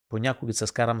понякога се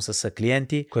скарам с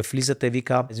клиенти, които влизат и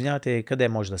вика, извинявайте, къде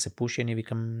може да се пуши? Ние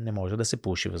викам, не може да се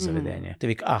пуши в заведение. Те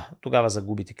вика, тогава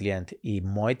загубите клиенти. И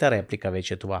моята реплика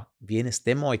вече е това. Вие не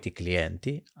сте моите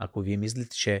клиенти, ако вие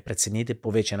мислите, че прецените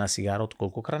повече една цигара,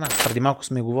 отколко храна. Преди малко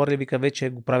сме говорили, вика, вече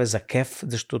го правя за кеф,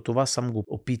 защото това съм го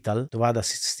опитал. Това да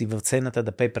си в цената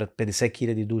да пее пред 50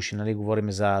 000 души, нали,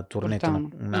 говорим за турнето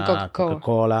на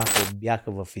Кока-Кола.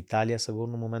 Бяха в Италия,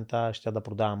 сигурно момента ще да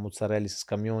продавам моцарели с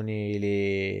камиони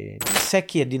или...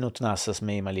 Всеки един от нас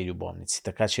сме имали любовници,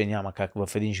 така че няма как в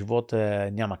един живот,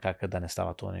 няма как да не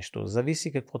става това нещо.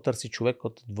 Зависи какво търси човек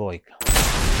от двойка.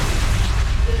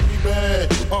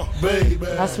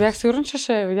 Аз бях сигурен, че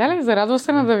ще видя ли? Зарадва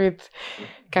се на Давид.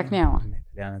 Как няма?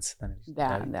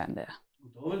 Да.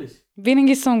 Готова ли си?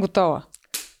 Винаги съм готова.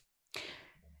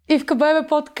 Ivka Beibe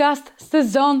Podcast,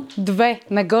 сезон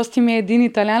 2. На гости ми е един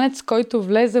италянец, който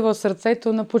влезе в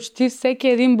сърцето на почти всеки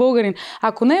един българин.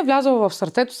 Ако не е влязъл в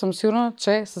сърцето, съм сигурна,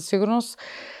 че със сигурност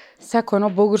всяко едно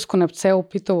българско непце е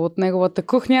опитало от неговата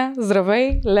кухня.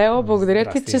 Здравей, Лео, благодаря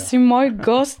ти, че си мой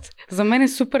гост. За мен е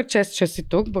супер чест, че си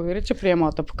тук. Благодаря, че приема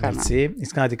моята покана.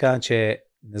 Искам да ти кажа, че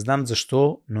не знам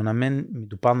защо, но на мен ми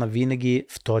допадна винаги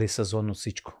втори сезон от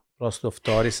всичко. Просто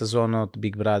втори сезон от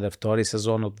Big Brother, втори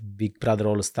сезон от Big Brother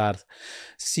All Stars.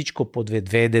 Всичко по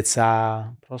две деца.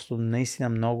 Просто наистина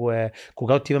много е.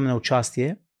 Кога отиваме на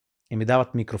участие и ми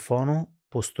дават микрофона,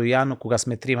 постоянно, кога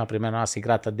сме трима, примерно аз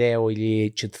играта Део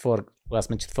или кога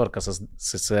сме четвърка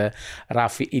с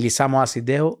Рафи или само аз и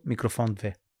Део, микрофон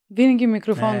 2. Винаги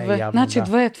микрофон 2. Явно, значи да.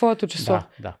 2 е твоето число.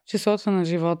 Да. Числото на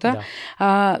живота.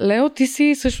 Да. Лео, ти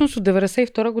си всъщност от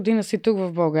 92 година си тук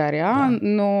в България,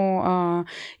 но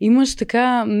имаш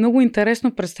така много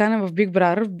интересно представяне в Big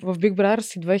Brother. В Big Brother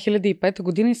си 2005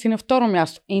 година и си на второ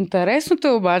място. Интересното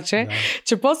е обаче,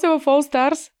 че после в All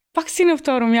Stars пак си на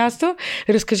второ място.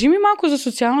 Разкажи ми малко за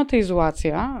социалната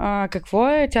изолация. Какво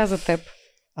е тя за теб?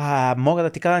 Мога да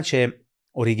ти кажа, че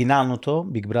оригиналното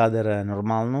Big Brother е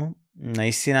нормално.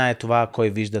 Наистина е това, кой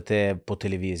виждате по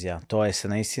телевизия. Тоест,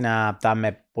 наистина там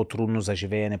е по-трудно за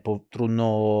живеене,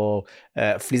 по-трудно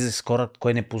влизаш с хора,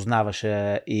 кой не познаваш.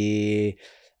 И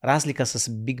разлика с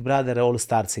Big Brother, All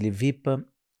Stars или VIP,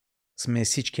 сме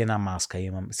всички една маска.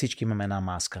 Всички имаме една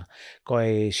маска.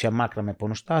 Кой ще макнаме по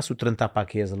нощта, сутринта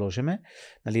пак я заложиме.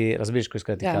 Нали, разбираш, кой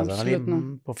иска да ти каза. Нали,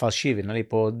 по-фалшиви, нали,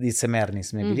 по-лицемерни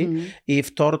сме били. И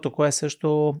второто, кое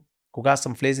също... Кога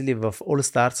съм влезли в All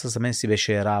Stars, за мен си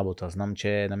беше работа. Знам,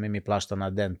 че на мен ми плаща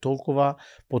на ден толкова,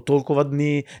 по толкова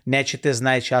дни. Не, че те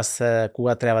знае, че аз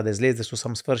кога трябва да излезе, защото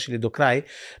съм свършили до край.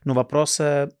 Но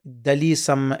въпросът е дали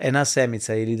съм една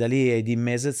седмица или дали един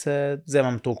месец,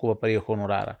 вземам толкова пари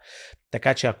хонорара.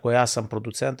 Така че ако аз съм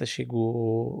продуцента, ще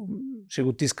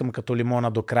го тискам като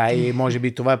лимона до край. И може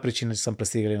би това е причина, че съм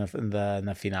пристигали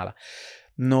на финала.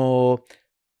 Но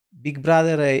Big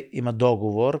Brother има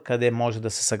договор, къде може да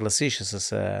се съгласиш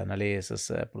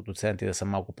с продуценти да са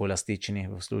малко по-еластични.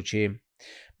 В случай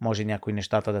може някои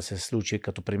нещата да се случи,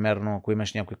 като примерно, ако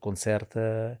имаш някой концерт,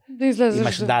 да излезеш,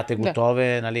 имаш дати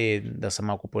готове, нали, да са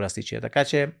малко по-еластични. Така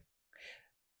че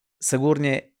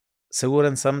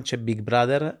сигурен съм, че Big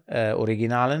Brother е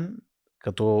оригинален,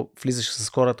 като влизаш с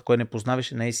хората, кой не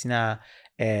познаваш, наистина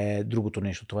е другото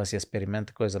нещо. Това си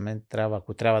експеримент, който за мен трябва,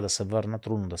 ако трябва да се върна,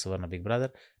 трудно да се върна Big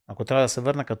Brother. Ако трябва да се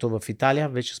върна като в Италия,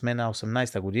 вече сме на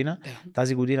 18-та година.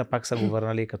 Тази година пак са го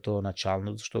върнали като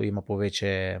начално, защото има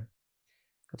повече,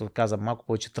 като казвам, малко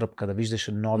повече тръпка, да виждаш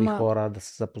нови хора, да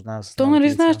се запознаваш с нови. То нали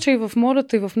знаеш, че и в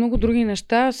модата, и в много други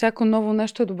неща, всяко ново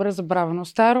нещо е добре забравено.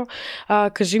 Старо,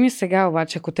 кажи ми сега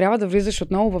обаче, ако трябва да влизаш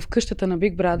отново в къщата на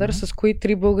Big Brother, с кои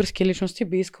 3 български личности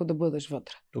би искал да бъдеш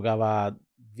вътре? Тогава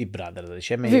VIP Brother, да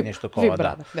решим и нещо такова.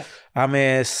 Да.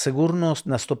 Ами сигурно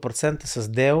на 100% с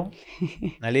Део,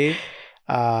 нали?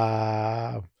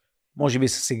 Може би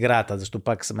с играта, защото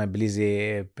пак сме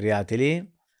близи приятели.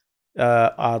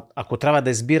 Ако трябва да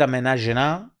избираме една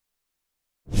жена...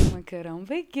 Макарон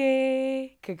БГ!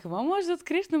 Какво можеш да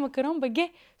откриеш на Макарон БГ?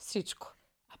 Всичко.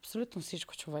 Абсолютно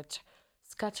всичко, човече.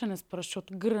 Скачане с парашут,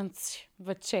 грънци,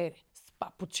 вечери, спа,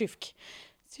 почивки.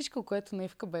 Всичко, което на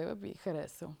Ivka Beibe би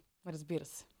харесал. Разбира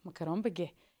се. Макарон БГ.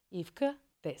 Ивка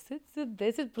 10 за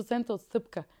 10%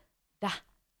 отстъпка. Да.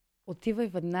 Отивай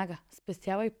веднага.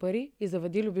 Спестявай пари и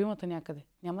заведи любимата някъде.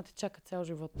 Няма те чака цял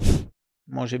живот.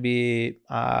 Може би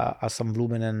аз съм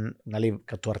влюбен, нали,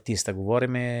 като артиста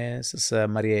говориме с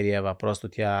Мария Илиева. Просто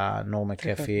тя много ме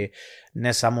кефи.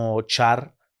 Не само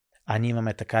чар, а ние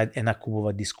имаме така една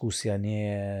хубава дискусия.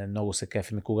 Ние много се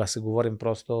кефиме. Кога се говорим,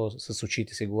 просто с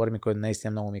очите се говорим, което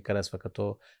наистина много ми харесва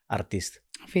като артист.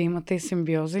 Вие имате и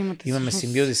симбиоза. Имаме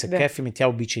симбиози, се кефим и тя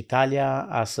обича Италия.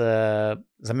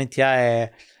 За мен тя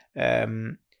е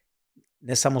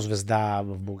не само звезда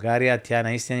в България, тя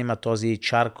наистина има този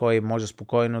чар, който може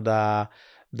спокойно да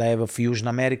е в Южна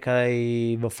Америка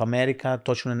и в Америка,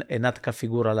 точно една така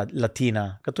фигура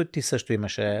латина, като ти също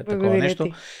имаше такова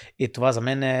нещо. И това за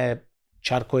мен е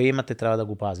чар, кой имате, трябва да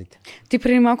го пазите. Ти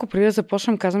преди малко, преди да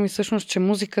започнем, каза ми всъщност, че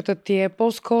музиката ти е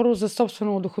по-скоро за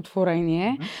собствено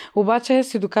удохотворение. Обаче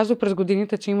си доказва през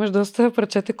годините, че имаш доста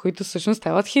парчета, които всъщност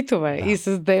стават хитове. И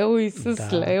с Део, и с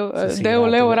Лео.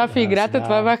 Лео, Рафи играта.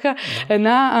 Това бяха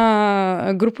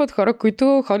една група от хора,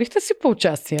 които ходихте си по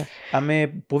участие.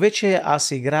 Повече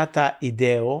аз играта и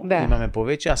Део имаме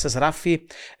повече. А с Рафи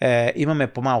имаме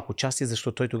по-малко части,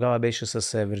 защото той тогава беше с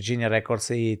Virginia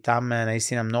Records и там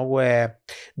наистина много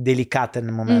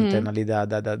деликатен момент нали,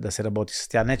 да се работи с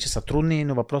тя. Не, че са трудни,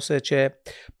 но въпросът е, че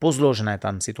по-сложена е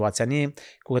тази ситуация. Ние,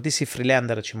 когато ти си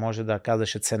фрилендър, че може да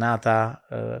казваш цената,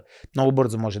 много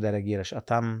бързо може да реагираш, а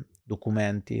там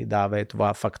документи,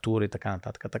 това, фактури и така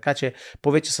нататък. Така че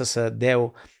повече с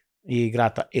Део и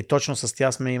играта. И точно с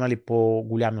тя сме имали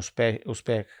по-голям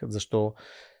успех, защо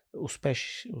успех.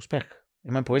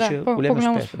 Имаме повече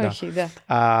голям успех.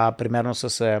 Примерно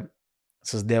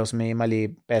с Део сме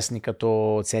имали песни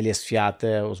като Целия свят,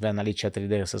 освен нали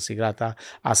 4D с играта,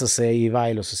 а с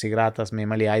Ивайло с играта сме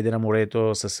имали Айде на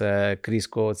морето, с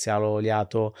Криско цяло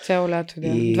лято. Цяло лято, да.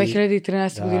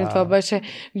 2013 година това беше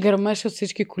гърмеш от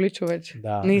всички коли, човече.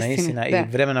 Да, наистина. И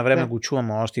време на време го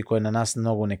чуваме още, кой на нас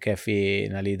много не кефи,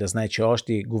 нали, да знае, че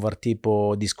още го върти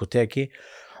по дискотеки.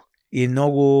 И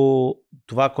много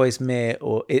това, кое сме...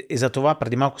 И за това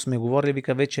преди малко сме говорили,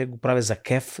 вика вече го правя за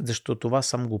кеф, защото това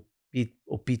съм го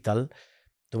опитал,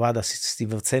 това да си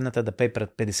в цената да пее пред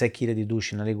 50 000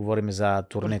 души, нали, говорим за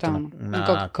турнето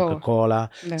на Кока-Кола.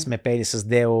 Сме пели с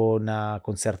Део на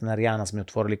концерт на Ариана, сме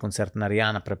отворили концерт на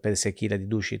Ариана пред 50 000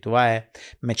 души. Това е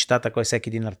мечтата, кой всеки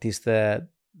един артист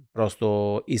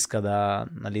просто иска да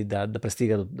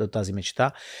пристига до тази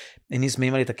мечта. И ние сме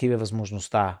имали такива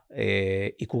възможността.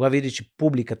 И кога види, че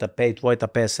публиката пее твоята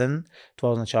песен,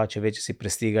 това означава, че вече си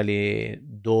пристигали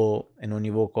до едно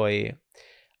ниво, кой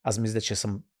аз мисля, че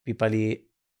съм пипали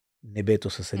небето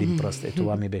с един пръст. И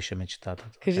това ми беше мечтата.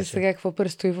 Кажи сега, какво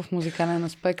предстои в музикален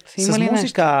аспект? С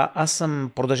музика аз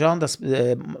съм продължавам да...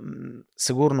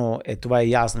 Сигурно това е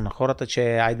ясно на хората,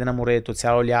 че Айде на морето,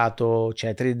 цяло лято,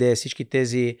 4D, всички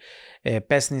тези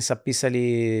песни са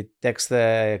писали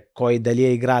текста, кой дали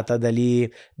е играта,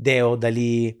 дали Део,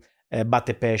 дали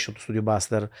Бате Пеш от Студио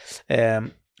Бастер.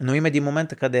 Но има един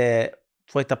момент, къде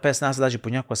твоята песна, аз даже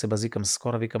понякога се базикам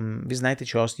скоро, викам, ви знаете,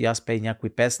 че още аз пея някои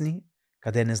песни,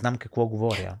 къде не знам какво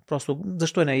говоря. Просто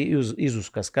защо е на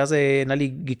изуска сказа и нали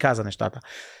ги каза нещата.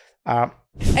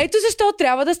 Ето защо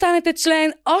трябва да станете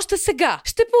член още сега.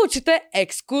 Ще получите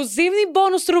ексклузивни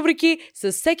бонус рубрики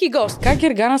с всеки гост. Как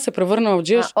Гергана се превърна в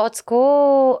джиш?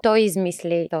 Оцко той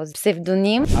измисли този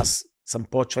псевдоним. Аз съм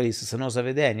почвали с едно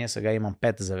заведение, сега имам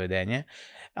 5 заведения.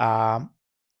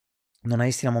 Но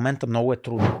наистина момента много е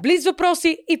трудно. Близ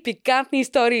въпроси и пикантни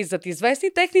истории зад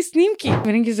известни техни снимки.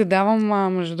 Винаги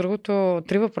задавам, между другото,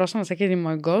 3 въпроса на всеки един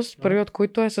мой гост. Първият от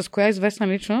които е с коя известна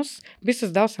личност би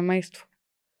създал семейство?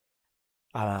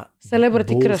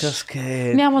 Селебрити кръш.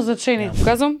 Няма значение.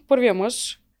 Казвам, първия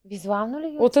мъж. Визуално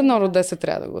ли? От 1 до 10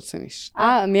 трябва да го оцениш.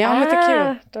 Нямаме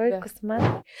такива. Той е късмет.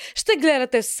 Ще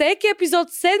гледате всеки епизод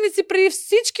седмици преди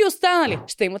всички останали.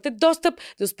 Ще имате достъп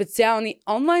до специални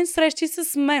онлайн срещи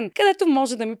с мен, където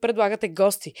може да ми предлагате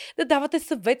гости, да давате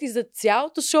съвети за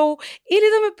цялото шоу или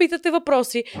да ме питате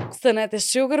въпроси. Станете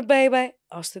Sugar Baby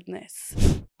още днес.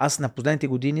 Аз на последните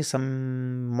години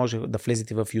може да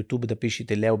влезете в YouTube, да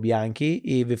пишете Лео Бианки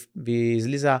и ви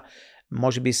излиза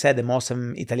може би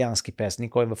 7-8 италиански песни,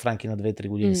 кой в рамки на 2-3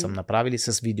 години съм направили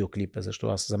с видеоклипа, защото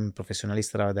аз съм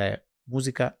професионалист, трябва да е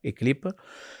музика и клипа.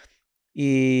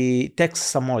 И текст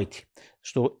са моите.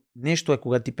 Защото нещо е,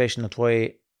 когато ти пееш на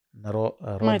твой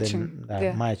роден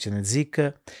майчин език,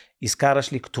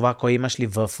 изкараш ли това, кое имаш ли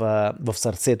в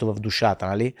сърцето, в душата,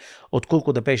 нали?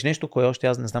 Отколко да пееш нещо, кое още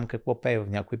аз не знам какво пее в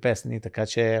някои песни, така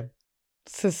че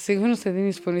със сигурност един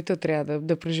изпълнител трябва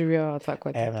да преживява това,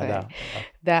 което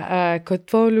е. Кой е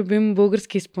твой любим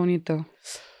български изпълнител?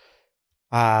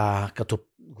 Като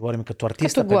говорим като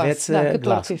артиста, певец,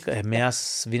 глас.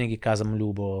 Аз винаги казвам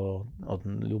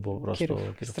Любо просто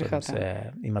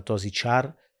има този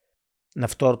чар. На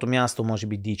второто място може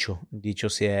би Дичо. Дичо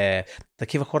си е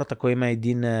такива хората, koji има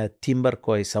един тимбър,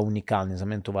 koji са уникални. За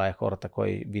мен това е хората,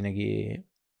 koji винаги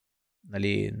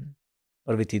нали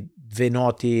първите 2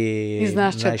 ноти и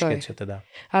знаеш, че той. Да.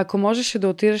 Ако можеш да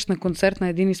отидеш на концерт на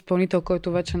един изпълнител,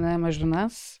 който вече не е между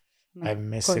нас?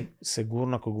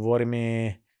 Сигурно, ако говорим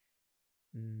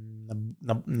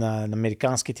на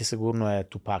американските сигурно е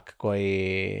Тупак, кой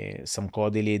съм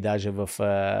ходили даже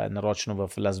нарочно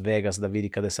в Лас Вегас да види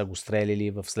къде са го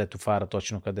стрелили, в Светофара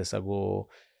точно къде са го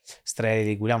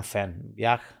стрелили. Голям фен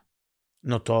бях.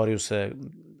 Notorious е.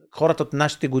 Хората от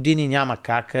нашите години няма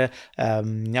как.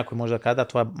 Някой може да каже, да,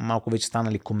 това малко вече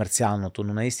станали комерциалното,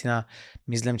 но наистина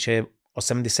мислям, че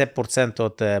 80%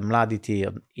 от младите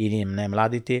или не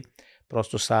младите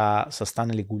просто са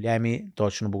станали големи,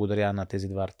 точно благодаря на тези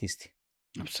два артисти.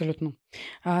 Абсолютно.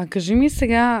 Кажи ми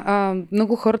сега,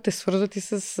 много хора те свързват и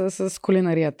с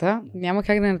кулинарията. Няма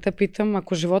как да не те питам,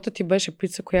 ако живота ти беше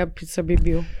пица, коя пица би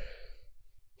бил?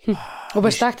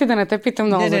 Обещах ти да не те питам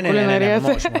много за кулинарията.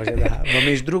 Не, може, да. Но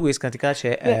между друго искам да ти кажа,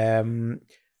 че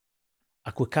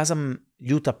ако казвам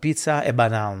люта пица е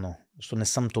банално, защото не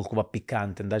съм толкова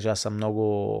пикантен. Даже аз съм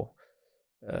много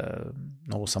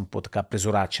съм по-така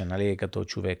презорачен, нали, като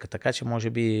човек. Така че може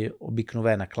би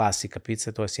обикновена класика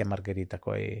пица, т.е. е маргарита,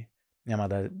 кой няма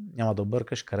да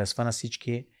объркаш, харесва на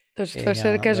всички. Точно това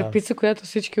ще да кажа, пица, която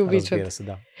всички обичат. Разбира се,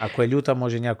 да. Ако е люта,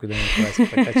 може някой да не харесва,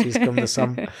 така че искам да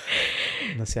съм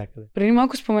насякъде. Преди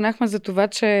малко споменахме за това,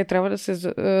 че трябва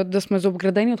да сме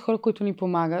заобградени от хора, които ни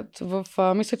помагат.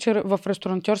 Мисля, че в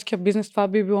ресторантьорския бизнес това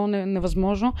би било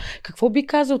невъзможно. Какво би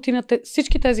казал ти на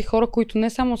всички тези хора, които не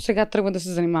само сега тръгват да се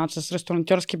занимават с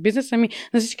ресторантьорски бизнес, ами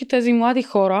на всички тези млади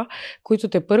хора, които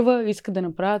те първа искат да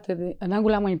направят една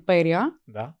голяма империя?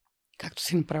 Да. Както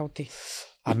си направил ти?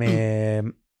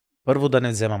 Първо да не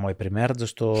взема мой пример,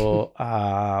 защото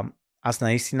аз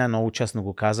наистина много честно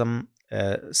го казвам,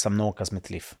 съм много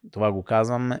късметлив. Това го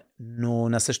казвам, но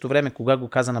на същото време, кога го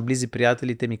каза на близи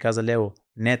приятелите, ми каза: Лео,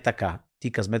 не е така.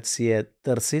 Ти късмет си е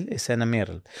търсил и се е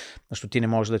намирал. Защото ти не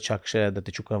можеш да чакаш да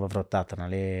те чука във вратата.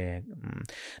 Нали?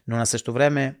 Но на същото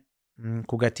време,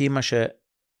 кога ти имаш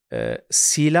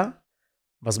сила,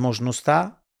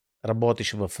 възможността,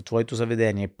 работиш в твоето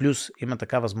заведение, плюс има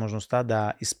така възможността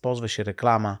да използваш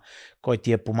реклама, кой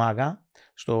ти помага,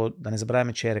 защото да не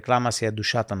забравяме, че реклама си е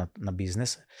душата на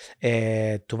бизнес.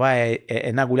 Това е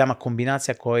една голяма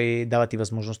комбинация, кой дава ти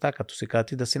възможността, като си казва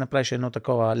ти, да си направиш едно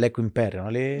такова леко империя.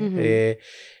 Нали? Mm-hmm.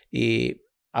 И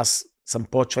аз съм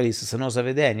почвал с едно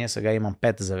заведение, сега имам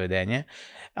 5 заведения,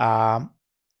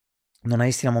 но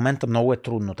наистина момента много е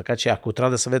трудно, така че ако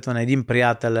трябва да съветва на един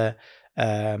приятел,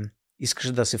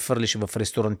 искаш да се фърлиш в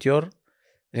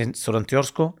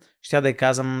ресторантьорско, ще да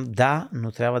казвам да,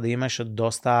 но трябва да имаш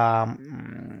доста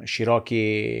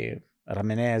широки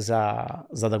рамене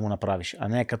за да го направиш, а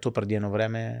не като преди едно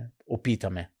време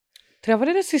опитаме. Трябва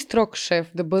ли да си строг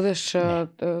шеф, да бъдеш...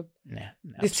 Не,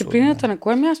 дисциплината на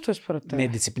кое място е според теб?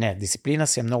 Не, дисциплина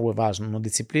си е много важно, но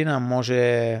дисциплина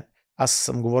може... Аз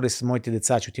съм говорил с моите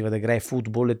деца, че отива да играе в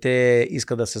футбол, те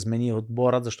искат да се смени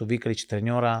отбора, защото викали, че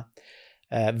треньора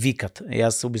викат. И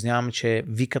аз се обяснявам, че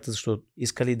викат, защото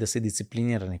искали да се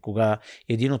дисциплинирани. Кога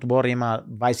един отбор има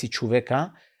 20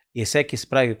 човека и всеки се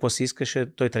прави какво си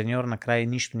искаше, той треньор накрая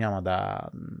нищо няма да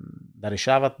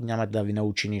решават, няма да ви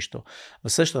научи нищо. В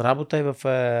същата работа е в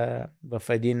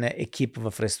един екип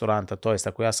в ресторанта. Тоест,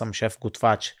 ако аз съм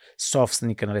шеф-готвач,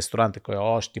 собственик на ресторанта, кой е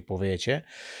още повече,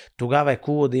 тогава е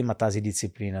хубаво да има тази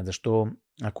дисциплина. Защото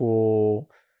ако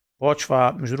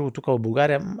почва, между другото, тук в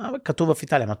България, като в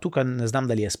Италия, тук не знам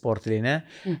дали е спорт или не,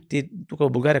 ти тук в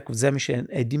България, ако вземеш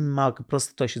един малък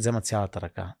пръст, той ще взема цялата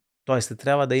ръка. Тоест,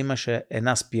 трябва да имаш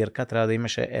една спирка, трябва да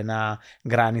имаш една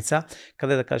граница,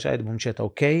 къде да кажеш: айде, момчета,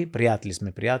 окей, приятели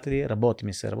сме приятели, работи,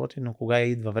 но кога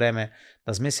идва време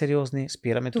да сме сериозни,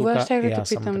 спираме тук. Това ще да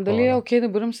те питам, дали е окей да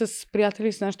бъдем с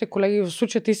приятели, с нашите колеги? В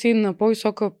случая ти си на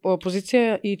по-висока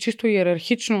позиция и чисто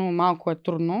иерархично малко е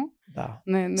трудно. Да.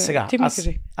 Сега,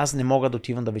 аз не мога да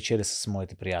отивам да вечеря с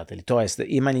моите приятели. Тоест,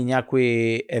 има ли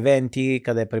някои евенти,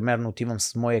 къде примерно отивам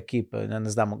с моя екип, не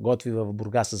знам, готви в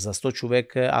Бургас за 100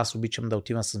 човека, аз обичам да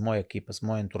отивам с моя екип, с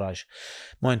моя ентураж.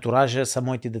 Моя ентураж са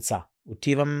моите деца.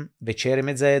 Отивам,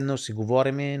 вечеряме заедно, си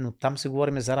говориме, но там си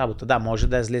говориме за работа. Да, може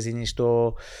да излезе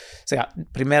нещо. Сега,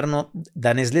 примерно,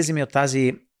 да не излезем от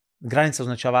тази граница,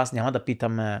 означава аз няма да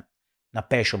питам на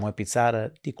Пешо, мой пицар,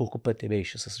 ти колко пъти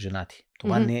беше с жена ти?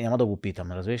 Това няма да го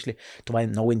питам, разбираш ли? Това е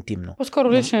много интимно.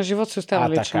 По-скоро личният живот се остава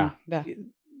лично. Да.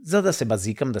 За да се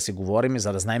базикам, да се говорим,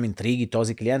 за да знаем интриги,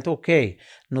 този клиент е окей,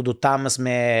 но до там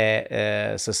сме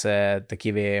с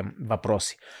такива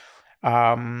въпроси.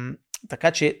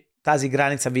 Така че тази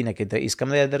граница винаги да искам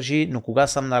да я държи, но кога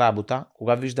съм на работа,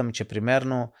 кога виждам, че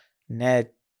примерно не е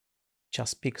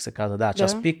час пик, се казва,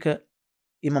 час пик,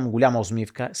 имам голяма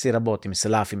усмивка, си работим, се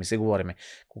лафим, се говорим.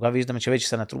 Кога виждаме, че вече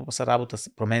се натрупа са работа,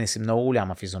 промени си много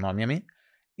голяма физиономия ми,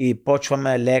 и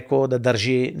почваме леко да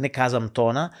държи, не казвам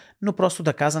тона, но просто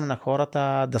да казвам на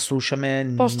хората да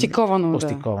слушаме по-стиковано.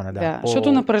 Да.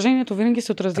 Защото напрежението винаги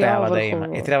се отразява върху... Да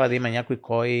има. И трябва да има някой,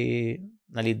 кой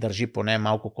държи поне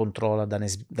малко контрола,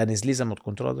 да не слизам от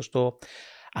контрола, защото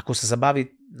ако се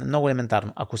забави, много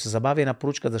елементарно, ако се забави една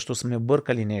поръчка, защото сме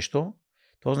объркали нещо,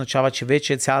 то означава, че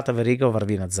вече цялата верига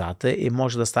върви назад и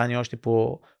може да стане още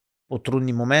по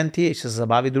трудни моменти и ще се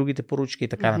забави другите поръчки и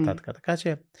така нататък. Така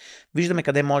че виждаме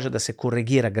къде може да се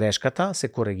коригира грешката,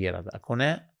 се коригира. Ако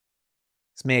не,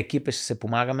 сме екипа, ще се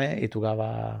помагаме и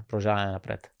тогава продължаваме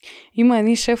напред. Има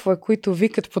едни шефове, които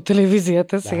викат по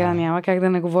телевизията, сега няма как да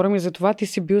не говорим и за това. Ти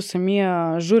си бил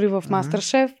самия жури в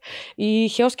Мастершеф и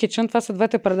Hell's Kitchen. Това са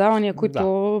двете предавания,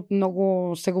 които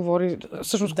много се говори.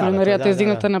 Всъщност кулинарията е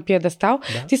издигната на пиедестал.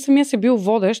 Да. Ти самия си бил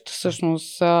водещ,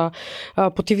 всъщност,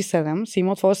 по TV7. Си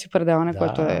имал твое си предаване,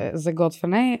 което е за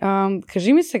готвене.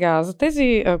 Кажи ми сега, за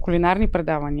тези кулинарни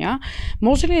предавания,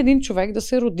 може ли един човек да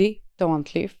се роди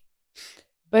талантлив,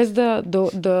 без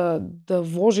да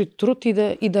вложи труд и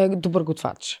да е добър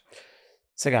готвач?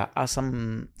 Сега, аз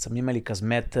съм имали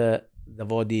късмет да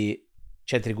води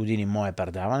 4 години мое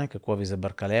предаване, какво ви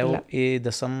забърка Лео, и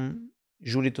да съм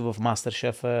журито в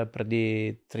Мастершеф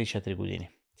преди 3-4 години.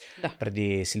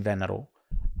 Преди Силвена Роу.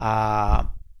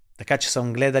 Така че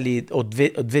съм гледали от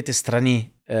двете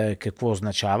страни какво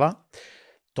означава.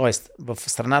 Тоест, в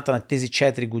страната на тези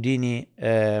 4 години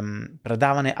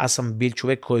предаване, аз съм бил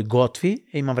човек, който готви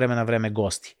и има време на време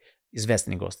гости,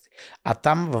 известни гости. А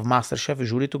там в Мастершеф и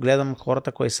журито гледам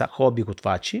хората, които са хоби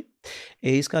готвачи. И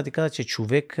искам да ти кажа, че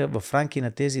човек в рамки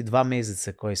на тези 2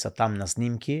 месеца, които са там на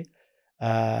снимки,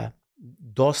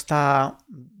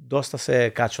 доста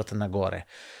се качват нагоре.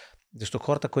 Защото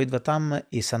хората, които идват там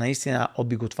и са наистина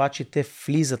обиготвачи, те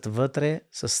влизат вътре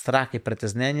с страх и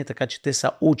притеснение, така че те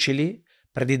са учили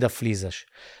преди да влизаш.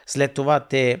 След това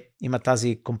те имат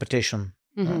тази competition,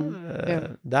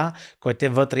 който те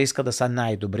вътре искат да са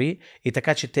най-добри и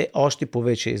така, че те още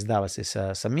повече издават се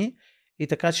сами и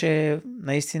така, че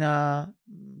наистина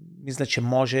мисля, че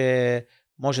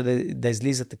може да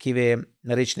излизат такива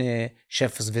наречени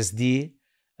шеф-звезди,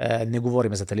 не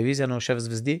говорим за телевизия, но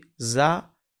шеф-звезди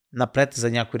напред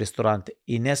за някои ресторанти.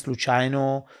 И не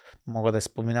случайно мога да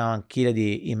споменавам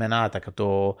хиляди имената,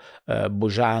 като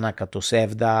Божана, като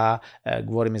Севда.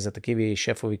 Говорим за такива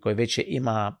шефови, koji вече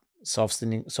има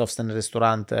собствен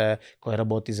ресторант, който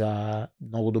работи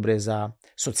много добре за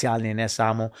социални, не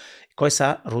само, които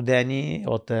са родени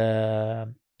от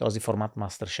този формат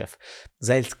Мастершеф.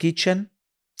 За Hell's Kitchen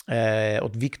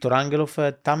от Виктор Ангелов,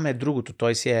 там е другото.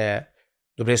 Той си е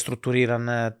добре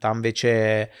структуриран, там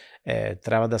вече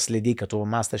трябва да следи като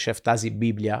Мастершеф тази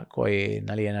Библия, кой е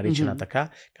наричана така,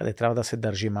 къде трябва да се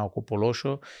държи малко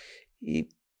по-лошо. И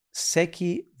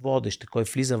всеки водещ,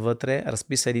 който влиза вътре,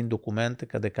 разписа един документ,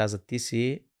 къде каза ти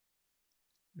си,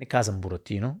 не казвам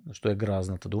Буратино, защото е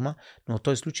грозната дума, но в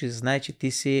този случай знае, че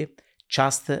ти си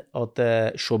част от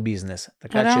шоу-бизнес.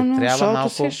 Така че трябва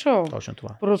малко... Шоу. Точно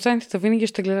това. Продуцентите винаги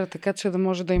ще гледат така, че да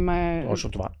може да има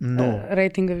точно това.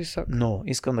 рейтинга висок. Но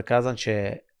искам да казвам,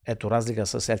 че ето разлика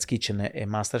с Hell's Kitchen е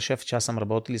Мастершеф, че аз съм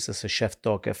работили с шеф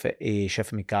Токев и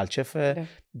шеф Микалчев.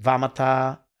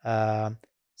 Двамата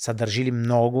са държили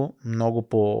много, много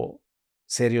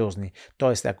по-сериозни.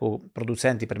 Тоест, ако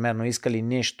продуценти, примерно, искали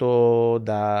нещо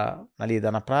да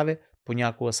направи,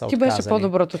 понякога са отказали. Ти беше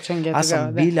по-доброто ченге.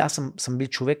 Аз съм бил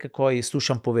човека, който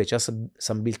слушам повече. Аз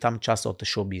съм бил там част от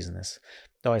шоу-бизнес.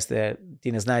 Тоест,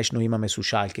 ти не знаеш, но имаме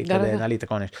слушалки, къде,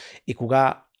 такова нещо. И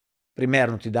кога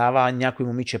примерно ти дава някой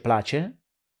момиче плаче,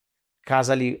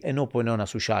 казали едно по едно на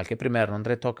слушалки. Примерно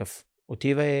Андрей Токев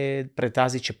отива пред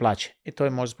тази, че плаче. И той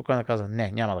може спокойно да казва,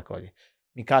 не, няма да ходи.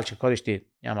 Микалче, ходиш ти,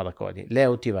 няма да ходи.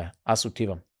 Лео отива, аз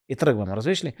отивам. И тръгвам,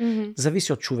 разбираш ли?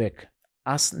 Зависи от човек.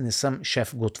 Аз не съм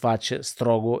шеф-готвач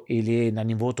строго или на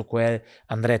нивото, кое е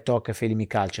Андрей Токев или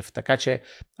Микалчев. Така че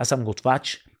аз съм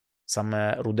готвач, съм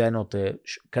роден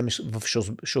в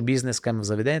шоу-бизнес, към в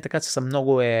заведение, така че съм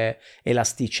много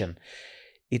еластичен.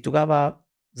 И тогава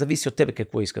зависи от тебе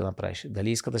какво иска да направиш.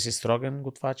 Дали иска да си строген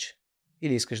готвач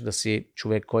или искаш да си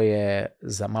човек, кой е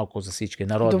за малко за всички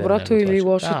народен. Доброто или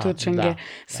лошото ченге.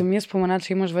 Самия спомена,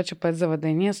 че имаш вече 5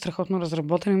 заведения, страхотно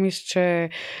разработени. Мисля, че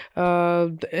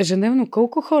ежедневно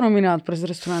колко хора минават през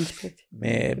ресторантите ти?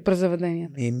 През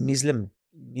заведенията?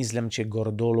 Мислям, че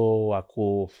горе-долу,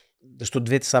 ако... Защото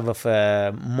двете са в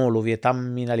моловие,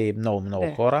 там минали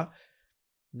много хора.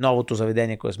 Новото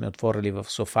заведение, което сме отворили в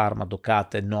Софарма,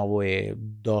 Докат е ново,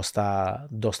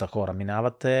 доста хора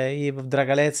минават. И в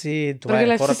Драгалеци, това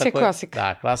е хората... Си класика.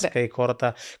 Да, класика и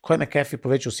хората... Кой ме кефи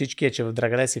повече от всички е, че в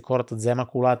Драгалеци хората взема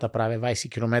колата, прави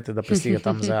 20 км да пристига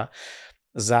там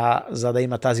за да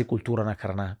има тази култура на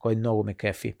храна, кой много ме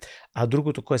кефи. А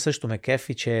другото, кое също ме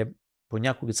кефи, че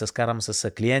понякога се скарам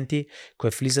с клиенти, кой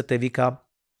влизате, вика,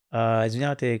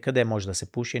 извинявайте, къде може да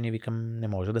се пуши? Ние викам, не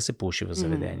може да се пуши в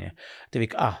заведение. Те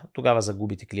вика, тогава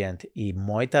загубите клиенти. И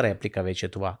моята реплика вече е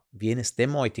това. Вие не сте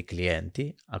моите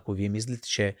клиенти, ако вие мислите,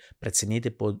 че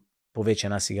прецените повече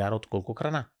една цигара, отколко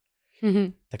храна.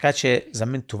 Така че за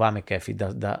мен това ме кефи,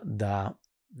 да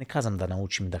не казвам да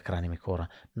научим да храним хора,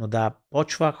 но да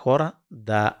почва хора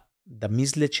да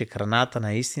мислят, че храната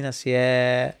наистина си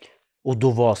е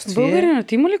удоволствие.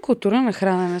 Българинът има ли култура на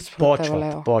хранене според тебе,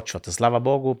 Лео? Почват. Слава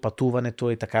Богу,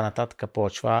 пътуването и така нататък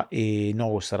почва и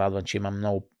много се радвам, че имам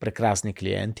много прекрасни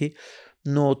клиенти.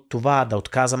 Но това да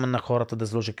отказваме на хората да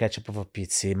сложи кетчупа в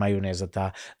пици,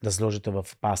 майонезата, да сложите в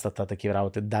пастата, такива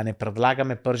работи, да не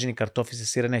предлагаме пържени картофи с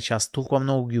сирене, че аз толкова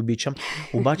много ги обичам.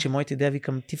 Обаче моята идея,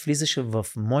 викам, ти влизаш в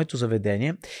моето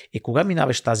заведение и кога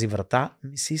минаваш тази врата,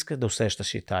 ми се иска да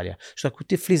усещаш Италия. Защото ако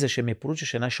ти влизаш и ми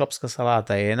поручаш една шопска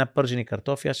салата и една пържени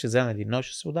картофи, аз ще взема един нож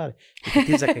и ще се удари. И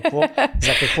ти за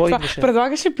какво идваш?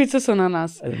 Предлагаш ли пица с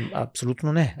ананас?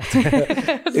 Абсолютно не.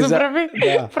 Забрави.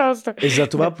 Просто. И за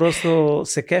това просто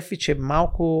се кефи, че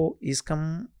малко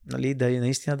искам, нали, да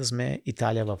наистина да сме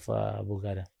Италия в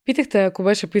България. Питахте, ако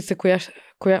беше пица,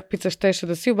 коя пица щеше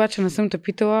да си, обаче не съм те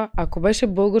питала, ако беше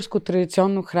българско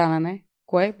традиционно хранене,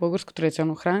 кое българско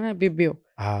традиционно хранене би бил?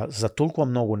 За толкова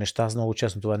много неща, аз много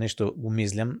честно това нещо го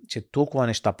мислям, че толкова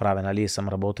неща правя, нали, съм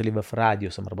работили в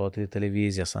радио, съм работили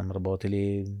телевизия, съм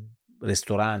работили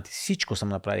ресторанти, всичко съм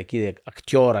направил,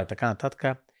 актьора и така нататък.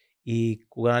 И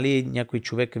кога, нали, някой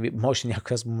човек, може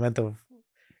някой в момента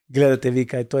гледате,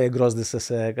 вика, и той е грозде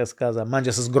как каза,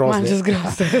 манджа с грозде. Манджа с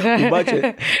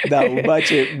грозде.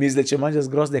 обаче, мисля, че манджа с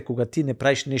грозде е кога ти не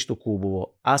правиш нещо хубаво.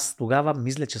 Аз тогава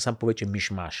мисля, че съм повече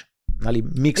миш-маш. Нали,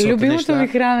 микс от неща. Любимото ми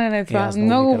хранене това.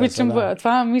 Много обичам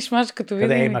това миш-маш, като видим.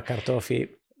 Къде има картофи,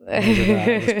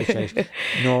 може да спечелиш.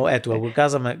 Но ето, ако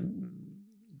казваме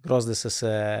грозде с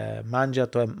манджа,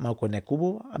 то е малко не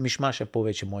хубаво, а миш-маш е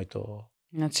повече моето.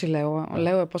 Значи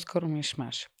Лео е по-скоро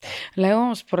миш-маш.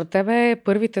 Лео, според тебе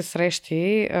първите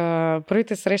срещи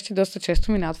доста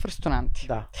често минават в ресторанти.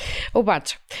 Да.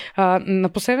 Обаче,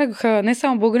 напоследък не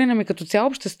само българина, ами като цяло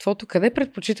обществото, къде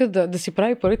предпочита да си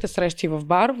прави първите срещи? В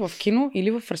бар, в кино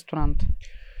или в ресторант?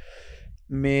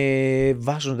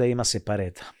 Важно да има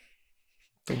сепарета.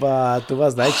 Това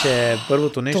знае, че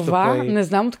първото нещо... Това не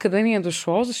знам откъде ни е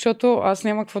дошло, защото аз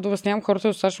няма какво да обяснявам. Хората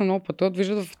достатъчно много пътуват.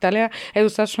 Виждат, в Италия е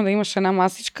достатъчно да имаш една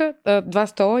масичка, 2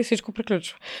 стола и всичко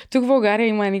приключва. Тук в България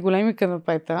има едни големи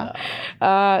канапета.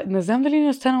 Не знам дали ни е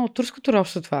останало турското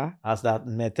робство това.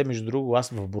 Между другото, аз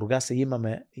в Бургас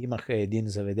имах един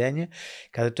заведение,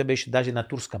 където беше даже на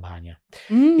турска баня.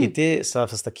 И те са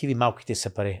с такива малките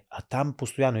сепари. А там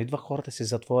постоянно идва хората, се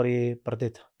затвори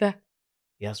предета. Да.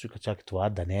 И аз викам, чакай, това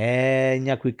да не е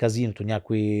някой казиното,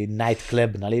 някой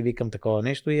найтклеб, нали, викам такова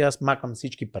нещо и аз макам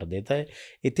всички предета.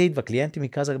 И те идва клиенти и ми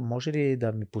казаха, може ли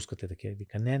да ми пускате такива?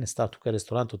 Вика, не става, тук е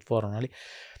ресторант отворен, нали.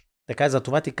 Така за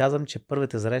това ти казвам, че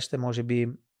първите срещи може би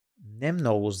не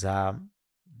много за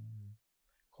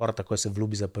хората, които се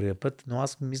влюби за първия път, но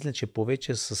аз мисля, че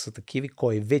повече са такива,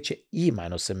 кой вече има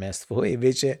едно семейство и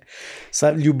вече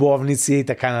са любовници и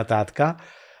така нататък.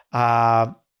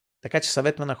 Така че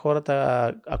съветвам на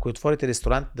хората, ако отворите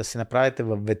ресторант, да си направите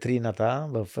в витрината,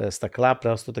 в стъкла,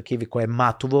 просто такива, кое е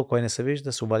матово, кое не се вижда,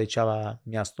 да се увеличава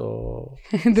място,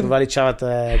 се увеличават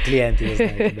клиенти. Да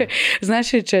знаете, да.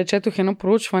 Знаеш ли, че четох едно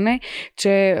проучване,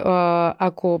 че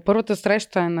ако първата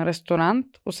среща е на ресторант,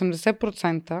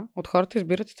 80% от хората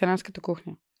избират италианската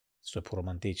кухня. Що е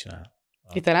по-романтична.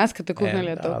 Италианската кухня ли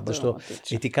е толкова?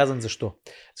 И ти казвам защо.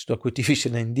 Защото ако ти виж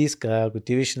на индийска, ако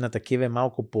ти виж на такива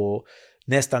малко по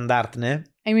нестандартне.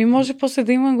 Може после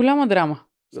да има голяма драма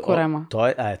с корема.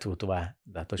 Ето това е.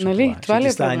 Да, точно нали? Това ли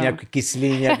е става някакви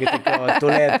кисели, някакви такова,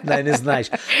 туалет, не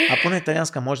знаеш. А по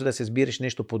италианска може да се сбираш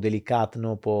нещо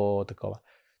по-деликатно, по-такова.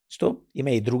 Защото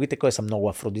има и другите, които са много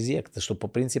афродизиак, защото по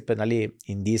принцип е, нали,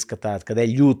 индийската, къде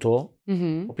е люто,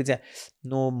 по принцип,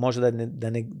 но може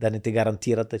да не те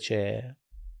гарантирате,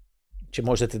 че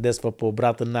може да те действа по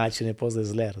обратен начин и после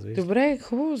зле, разбираш. Добре,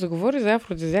 хубаво, заговори за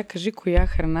афродизиак. Кажи, коя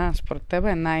храна според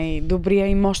тебе е най-добрия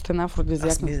и мощен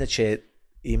афродизиак? Аз мисля, че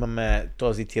имаме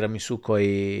този тирамису,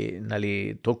 кой,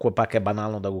 нали, толкова пак е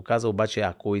банално да го каза, обаче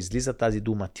ако излиза тази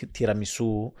дума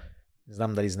тирамису, не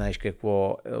знам дали знаеш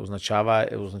какво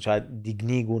означава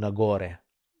дигни го нагоре.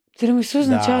 Тирамису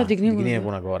означава дигни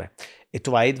го нагоре. И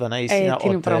това идва наистина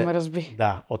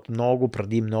от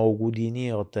преди много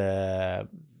години, от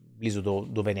близо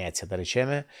до Венеция, да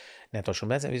речеме. Не точно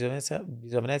Венеция,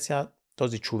 близо Венеция,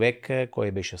 този човек,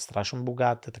 който беше страшно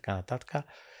богат, така нататък,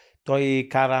 той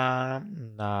кара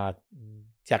на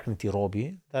тяхните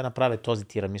роби да направят този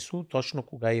тирамису, точно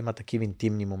кога има такива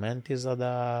интимни моменти, за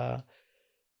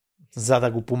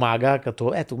да го помага,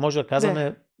 като, ето, може да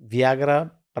казваме Виагра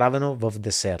правено в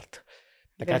десерт.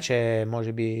 Така че,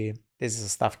 може би, тези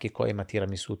съставки, кой има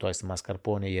тирамису, т.е.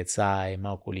 маскарпоне, яйца и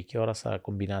малко ликьора, са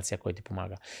комбинация, която ти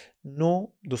помага.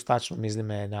 Но достатъчно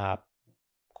мислиме една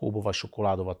хубава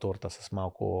шоколадова торта с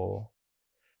малко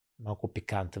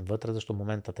пикантен вътре, защото в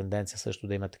момента тенденция също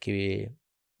да има такива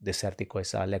десерти, които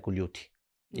са леко люти.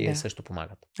 И също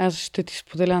помагат. Аз ще ти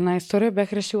споделя една история.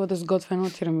 Бях решила да сготвя едно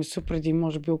тирамису преди,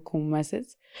 може би, около месец.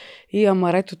 И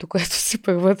амаретото, което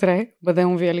сипах вътре,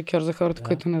 бадемовия ликьор за хората,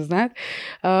 които не знаят,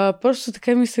 просто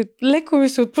така леко ми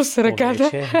се отпусна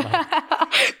ръката.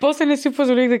 После не си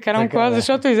позволих да карам кола,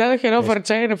 защото изядох едно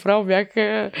парче и направо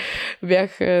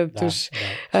бях туш.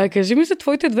 Кажи ми за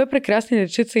твоите две прекрасни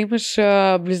дечица. Имаш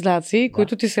близнаци,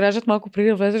 които ти се раждат малко преди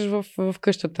да влезеш в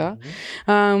къщата.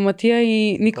 Матия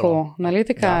и Николо, нали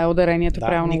така е ударението,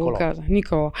 правилно го каза.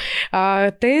 Николо.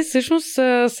 Те всъщност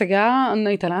сега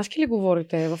на италиански ли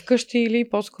говорите? В къщи или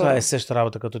по-скоро? Това е същата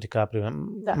работа, като ти каза, пример.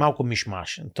 Малко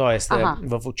мишмаш. Тоест,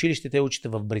 в училище те учите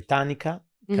в Британика,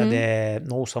 къде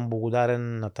много съм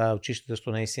благодарен на тази училище,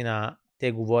 защото наистина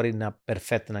те говори на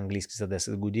перфектен английски за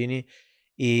 10 години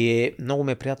и много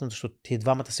ми е приятно, защото те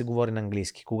двамата се говори на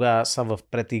английски. Кога са в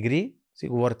предигри, си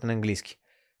говорите на английски.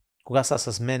 Кога са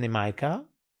с мен и майката,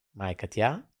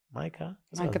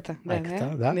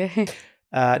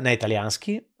 на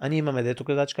италиански, а ние имаме дето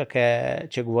гледачка,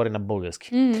 че говори на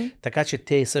български. Така че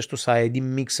те също са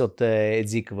един микс от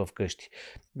езика в къщи.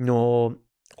 Но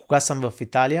кога съм в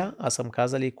Италия, аз съм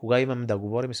казали, кога имаме да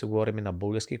говорим, се говорим на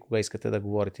български, кога искате да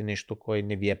говорите нещо, кое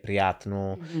не ви е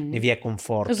приятно, не ви е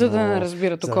комфортно. За да не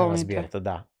разбират околните.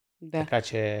 Да. Така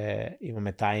че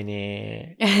имаме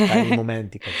тайни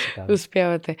моменти, как се казва.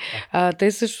 Успявате.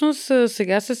 Те всъщност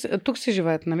сега тук си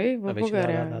живеят, нали? В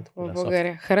България. В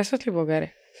България. Харесват ли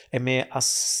България?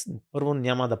 Аз първо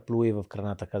няма да плюя в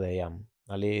краната, къде ям.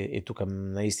 Нали? И тук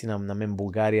наистина на мен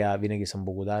България, винаги съм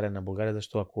благодарен на България,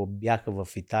 защото ако бях в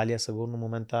Италия, сигурно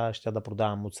момента ще да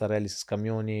продавам моцарели с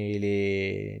камиони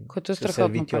или... Което е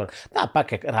страхотно пак. Да,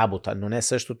 пак е работа, но не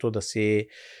същото да си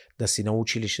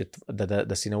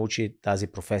научи тази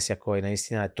професия, която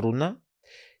наистина е трудна,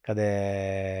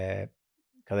 къде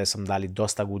съм дали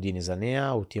доста години за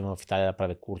нея, отивам в Италия да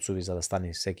правя курсови, за да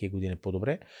стане всеки години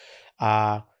по-добре.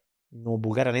 Но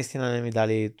България наистина не ми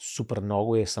дали супер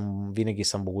много и винаги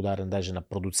съм благодарен даже на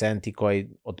продуценти, koji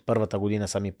от първата година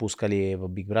са ми пускали в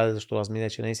Big Brother, защото аз мисля,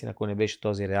 че наистина, ако не беше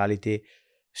този реалити,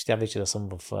 ще вече да съм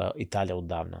в Италия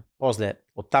отдавна. После,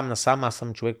 оттам насам, аз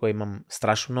съм човек, който имам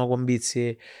страшно много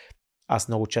амбиции. Аз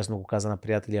много честно го каза на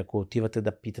приятели, ако отивате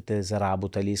да питате за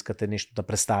работа или искате нещо да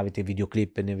представите,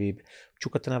 видеоклип, не ви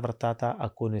чукате на вратата,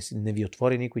 ако не ви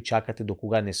отвори никой, чакате до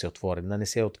кога не се отвори, да не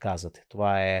се отказате.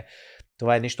 Това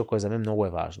е нещо, което за мен много е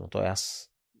важно. Аз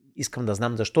искам да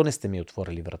знам защо не сте ми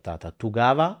отворили вратата.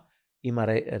 Тогава има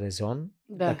резон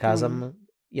да казвам,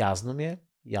 ясно ми е,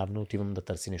 явно отивам да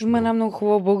търси нещо. Има една много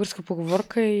хубава българска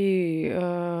поговорка и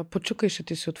почукай, ще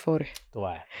ти се отвори.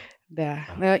 Това е.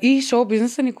 Да. И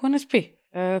шоу-бизнеса никога не спи.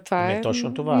 Това е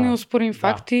точно това. Неоспорим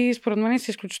факт и според мен е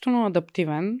изключително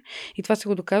адаптивен. И това се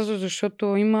го доказва,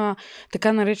 защото има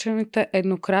така наречените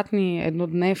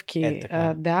еднодневки,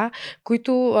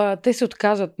 които те се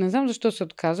отказват. Не знам защо се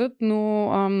отказват,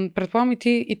 но предполагам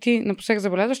и ти напоследък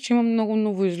забелязваш, че има много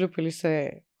новоизлюпили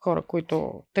се хора,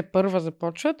 които те първа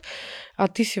започват, а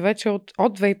ти си вече от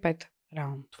 2005.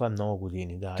 Реално. Това е много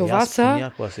години, да. Това аз са...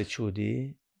 някога се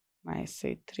чуди...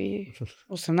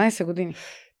 18 години.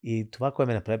 И това, което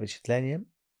ме направи впечатление,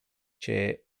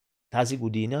 че тази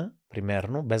година,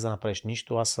 примерно, без да направиш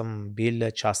нищо, аз съм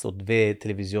бил част от 2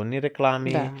 телевизионни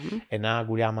реклами, една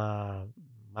голяма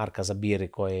марка за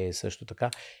бири, кой е също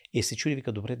така. И се чуди,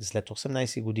 вика, добре, след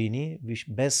 18 години, виж,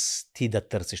 без ти да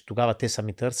търсиш, тогава те са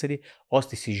ми търсили,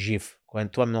 още си жив,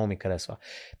 което това много ми харесва.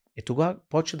 И тогава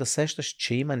почва да сещаш,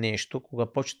 че има нещо,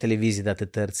 кога почва телевизия да те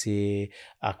търси,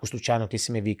 ако случайно ти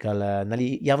си ме викал,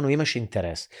 нали, явно имаш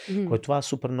интерес, което това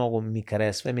супер много ми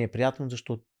харесва и ми е приятно,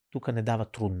 защото тук не дава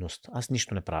трудност. Аз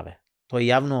нищо не правя. Той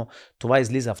явно това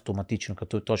излиза автоматично,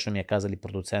 като точно ми е казали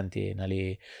продуценти,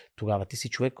 нали, тогава ти си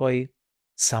човек, кой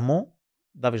само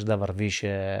да вървиш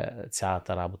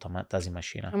цялата работа, тази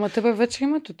машина. Ама тебе вече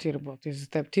името ти работи за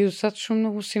теб. Ти достатъчно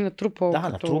много си натрупал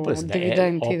натрупал си.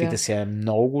 Опита си е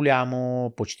много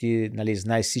голямо, почти, нали,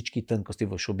 знаеш всички тънкости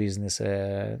в шоу-бизнес.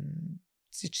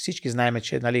 Всички знаем,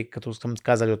 че, нали, като съм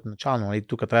казали от начало, нали,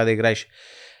 тук трябва да играеш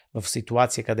в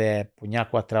ситуация, къде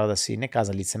понякога трябва да си, не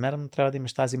каза лицемерен, но трябва да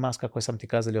имаш тази маска, която съм ти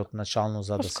казали от начално,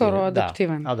 за да си... По-скоро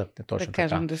адаптивен. Точно да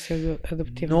кажем, така. да си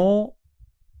адаптивен. Но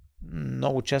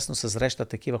много честно се срещат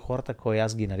такива хората, които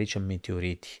аз ги наричам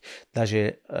метеорити.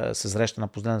 Даже се среща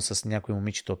напознано с някои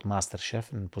момичета от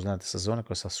MasterChef, на последната сезона,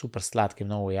 които са супер сладки,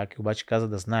 много яки, обаче каза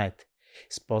да знаете,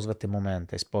 използвате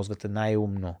момента, използвате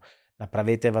най-умно,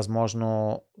 направете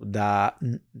възможно да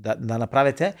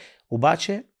направите,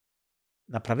 обаче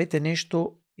направете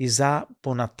нещо и за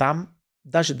понатам,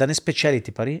 даже да не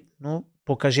спечелите пари, но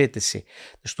покажете си.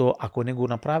 Защото ако не го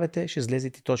направите, ще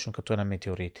излезете точно като на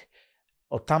метеорите.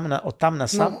 Оттам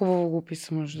насам... Много хубаво го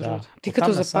описа, между другото. Ти оттам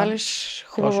като насам, запалиш,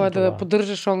 хубаво е да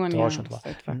поддържаш огъня. Точно това.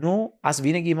 Но аз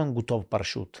винаги имам готов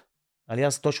парашут. Нали,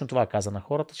 аз точно това каза на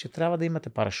хората, че трябва да имате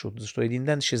парашут, защото един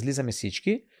ден ще излизаме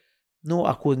всички, но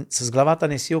ако с главата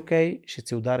не си окей, ще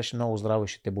се удариш много здраво и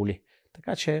ще те боли.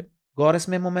 Така че горе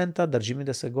сме момента, държим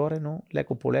да се горе, но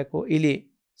леко по леко или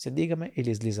се дигаме, или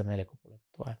излизаме леко по леко.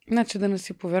 Това е. Значи да не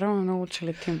си повярваме много, че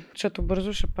летим, защото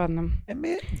бързо ще паднем.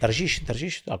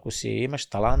 Държиш. Ако си имаш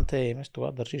таланта, имаш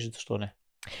това, държиш, защо не?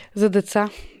 За деца.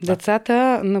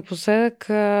 Децата, напоследък,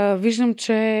 виждам,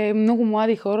 че много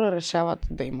млади хора решават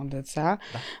да имат деца.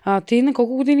 Да. Ти на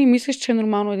колко години мислиш, че е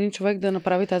нормално един човек да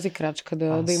направи тази крачка, да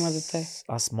има дете?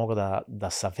 Аз мога да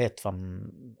съветвам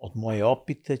от моя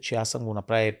опит, че аз съм го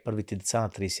направил първите деца на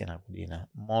 31 година.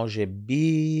 Може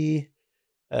би,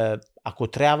 ако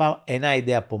трябва една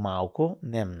идея по-малко,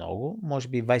 не много, може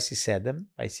би 27,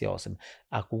 28.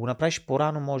 Ако го направиш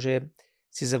по-рано, може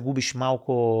си загубиш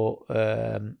малко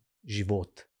живот.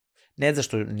 Не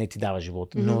защо не ти дава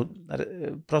живот, но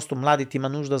просто младите има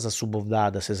нужда за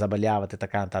свобода, да се заболяват и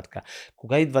така нататък.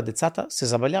 Кога идва децата, се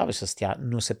заболяваш с тях,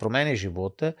 но се променя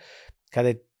живота,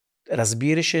 къде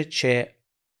разбираше, че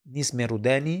ние сме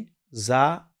родени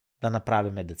за да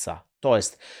направиме деца.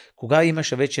 Тоест, кога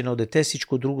имаш вече едно дете,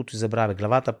 всичко другото забравя.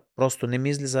 Главата просто не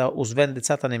мисли за, освен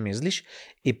децата не мислиш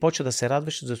и почва да се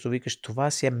радваш, защото викаш,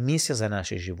 това си е мисия за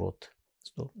нашия живот.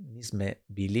 Ние сме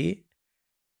били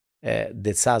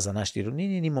деца за нашите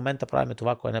роднини и ние в момента правим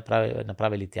това, което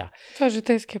направили тя. Това е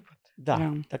житейския път.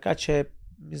 Да, така че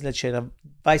мисля, че на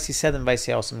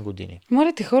 27-28 години.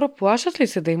 Младите хора плашат ли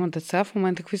се да имат деца в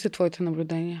момента? Какви са твоите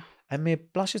наблюдения?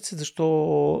 Плашат се,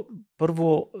 защото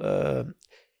първо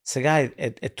сега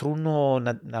е трудно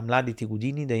на младите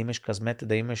години да имаш късмет,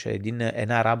 да имаш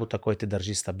една работа, която те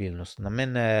държи стабилност. На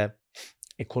мен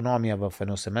икономия в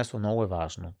едно семейство много е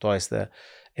важно. Тоест,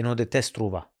 едно дете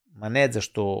струва. Ма не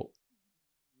защо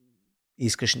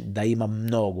искаш да има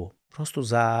много. Просто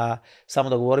само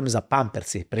да говорим за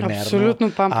памперси, примерно.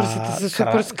 Абсолютно, памперсите са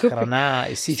супер скъпи. Храна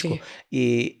и всичко.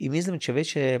 И мислям, че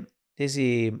вече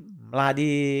тези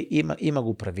млади има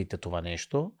го правите това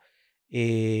нещо.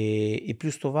 И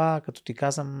плюс това, като ти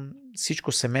казвам,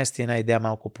 всичко се мести една идея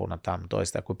малко по-натам.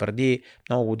 Тоест, ако преди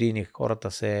много години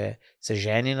хората се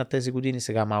жени на тези години,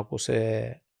 сега малко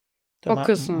се...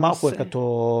 По-късно малко е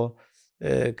като...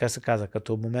 как се каза,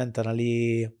 като момента,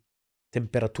 нали...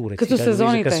 температури. Като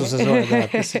сезоните. Като сезони,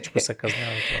 да, всичко се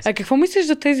казнява. А какво мислиш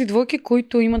за тези двойки,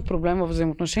 които имат проблем в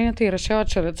взаимоотношенията и решават,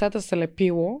 че децата са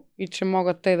лепило и че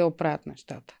могат те да оправят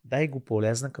нещата? Дай го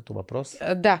полезна като въпрос.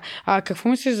 Да. А какво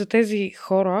мислиш за тези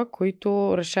хора,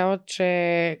 които решават,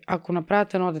 че ако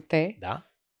направят едно дете,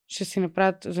 ще си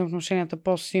направят взаимоотношенията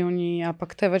по-силни, а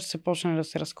пък те вече са почнали да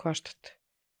се разклащат?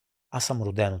 Аз съм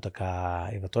родено така.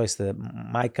 Тоест,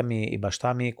 майка ми и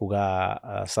баща ми, кога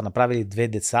са направили 2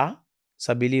 деца,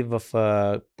 са били в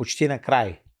почти на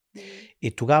край.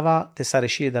 И тогава те са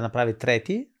решили да направи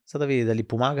трети, за да види дали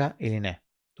помага или не.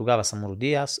 Тогава съм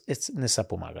роди, аз не са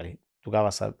помагали.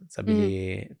 Тогава са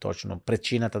били точно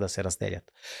причината да се разделят.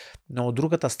 Но от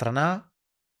другата страна,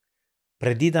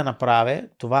 преди да направя,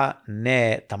 това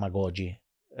не е тамагоджи,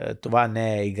 това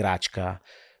не е играчка.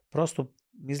 Просто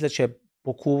мисля, че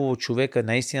по-хубаво човека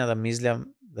наистина да мисля,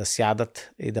 да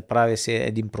сядат и да прави си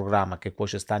един програма, какво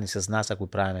ще стане с нас, ако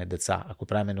правим деца, ако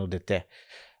правим едно дете.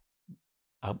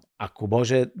 Ако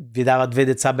може ви дава 2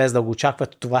 деца без да го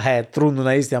очакват, това е трудно,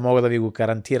 наистина мога да ви го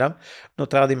гарантирам, но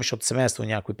трябва да имаш от семейство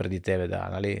някой преди тебе,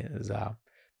 нали,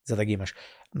 за да ги имаш.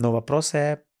 Но въпрос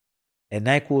е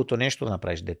най-хубавото нещо да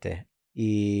направиш дете.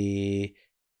 И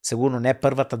сигурно не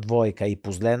първата двойка и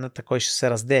последната, кой ще се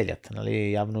разделят.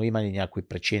 Нали? Явно има ли някои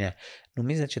причини. Но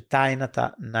мисля, че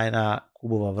тайната на една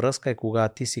хубава връзка е кога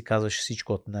ти си казваш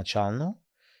всичко от начално.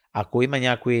 Ако има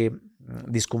някой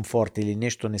дискомфорт или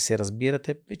нещо не се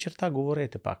разбирате, вечерта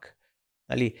говорете пак.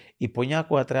 Нали? И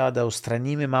понякога трябва да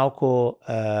отстраниме малко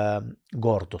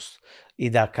гордост. И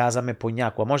да казваме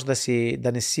понякога. Може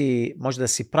да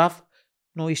си прав,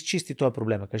 но изчисти този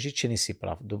проблема. Кажи, че не си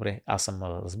прав. Добре, аз съм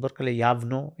разбъркали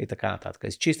явно и така нататък.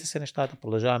 Изчисти се нещата,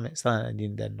 продължаваме, стане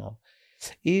един ден ново.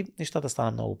 И нещата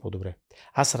стана много по-добре.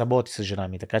 Аз работя с жена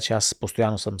ми, така че аз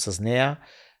постоянно съм с нея,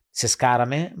 се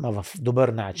скараме, в добър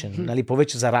начин. Нали,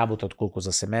 повече за работа, отколко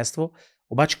за семейство.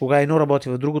 Обаче, кога едно работи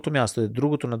в другото място,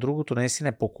 другото на другото, наистина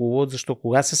е по-хубаво, защото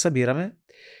кога се събираме,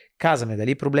 казваме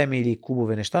дали проблеми или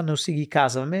кубове неща, но си ги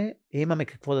казваме и имаме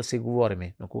какво да се говорим.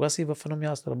 Но кога си в едно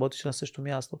място, работиш на същото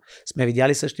място, сме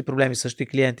видяли същи проблеми, същи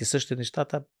клиенти, същи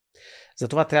нещата,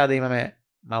 затова трябва да имаме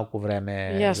малко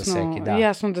време за всеки. Да.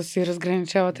 Ясно да си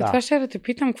разграничавате. Да. Това ще да те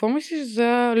питам, какво мислиш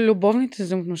за любовните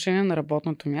взаимоотношения на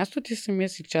работното място? Ти самия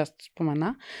си част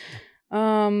спомена.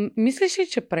 Мислиш ли,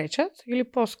 че пречат или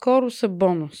по-скоро са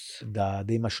бонус? Да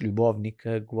имаш любовник,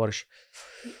 говориш.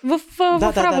 В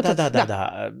работата.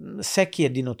 Да. Всеки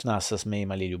един от нас сме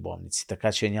имали любовници,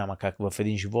 така че няма как в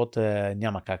един живот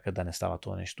няма как да не става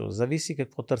това нещо. Зависи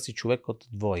какво търси човек от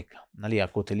двойка. Нали,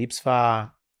 ако те липсва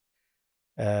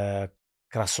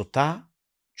красота,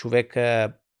 човек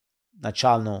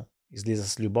начално излиза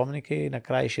с любовника и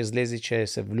накрая ще излезе, че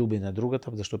се влюби на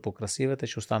другата, защото по-красивата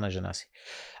ще остане жена си.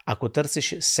 Ако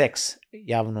търсиш секс,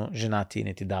 явно жена ти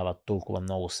не ти дава толкова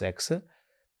много секса.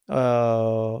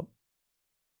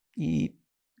 И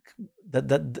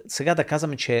сега да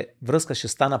казваме, че връзка ще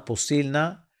стана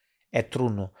по-силна, е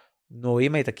трудно. Но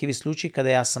има и такива случаи,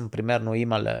 къде аз съм примерно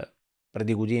имал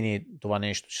преди години това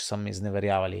нещо, че съм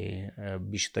изневерявали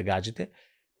бившите гаджите.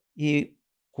 И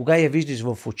кога я виждаш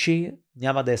в очи,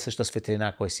 няма да е същата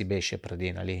светлина, кой си беше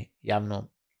преди, нали? Явно.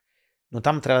 Но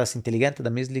там трябва да си интелигентен, да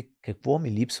мисли какво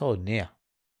ми липсва от нея.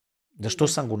 Защо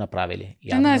съм го направили?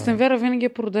 Една изневера винаги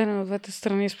е породена от двете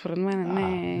страни, според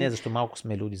мен. Не, защо малко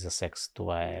сме люди за секс.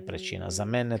 Това е причина. За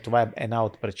мен това е една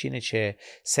от причини, че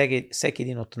всеки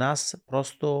един от нас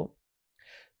просто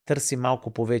търси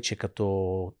малко повече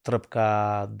като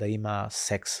тръпка да има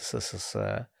секс с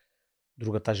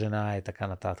другата жена и така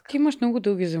нататък. Ти имаш много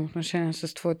дълги взаимоотношения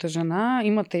с твоята жена,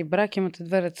 имате и брак, имате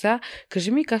 2 деца.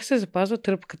 Кажи ми как се запазва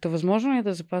тръпката? Възможно ли е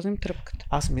да запазим тръпката?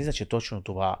 Аз мисля, че точно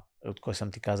това, от което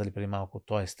съм ти казали преди малко,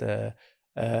 т.е.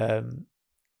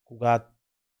 Когато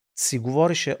си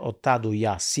говореше от та до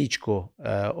я всичко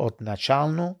от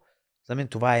начално, за мен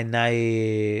това е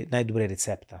най-добре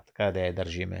рецепта, така да я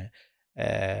държиме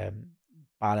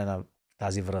палена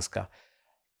тази връзка.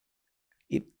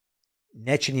 И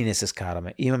не, че ние не се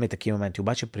скараме. Имаме такива моменти,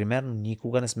 обаче примерно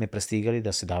никога не сме пристигали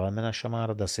да се даваме на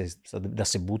шамара, да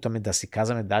се бутаме, да си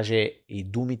казваме даже и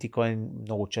думите, които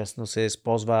много често се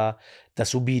използва, да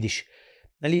се обидиш.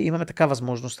 Нали, имаме така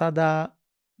възможността да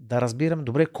разбираме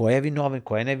добре кой е виновен,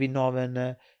 кой не е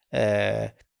виновен,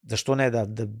 защо не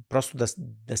просто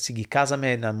да си ги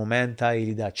казваме на момента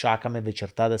или да чакаме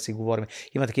вечерта да си говорим.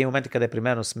 Има такива моменти, къде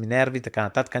примерно сме нерви, така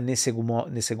нататък, не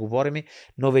се говорим,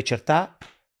 но вечерта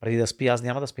преди да спи, аз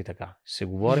няма да спи така. Ще се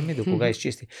говорим и до кога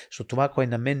изчисти. Защото това, което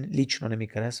на мен лично не ми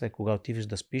харесва, е кога отиваш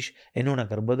да спиш, едно на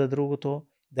гърба да другото,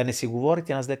 да не си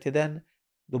говорите на следния ден,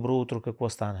 добро утро, какво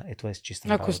стана. Ето е чиста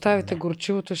работа. Ако ставите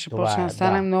горчивото, ще почне да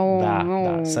стане много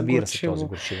събира горчиво. се този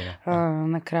горчиво.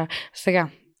 Накрая. Сега,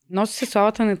 носи се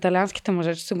славата на италианските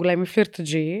мъже, че са големи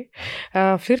флиртаджии.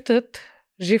 Флиртът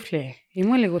жив ли е?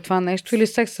 Има ли го това нещо? Или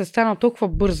секс е станал толкова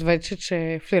бърз вече,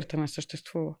 че флирта не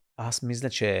съществува? Аз мисля,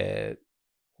 че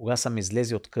кога съм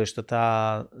излезе от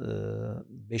къщата,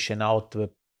 беше една от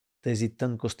тези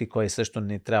тънкости, които също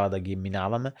не трябва да ги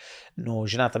минаваме, но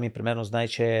жената ми примерно знае,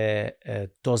 че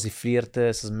този флирт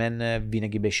с мен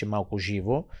винаги беше малко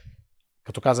живо.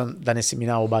 Като казвам, да не се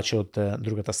минава обаче от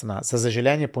другата страна. За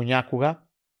съжаление, понякога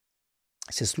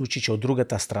се случи, че от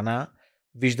другата страна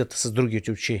виждате с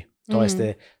другите очи. Тоест,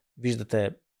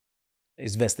 виждате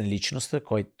известен личност,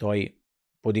 който той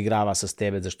подиграва с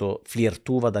тебе, защо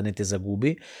флиртува да не те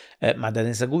загуби. Ма да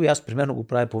не загуби, аз примерно го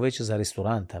правя повече за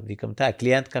ресторанта. Викам, тая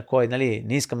клиентка, кой, нали,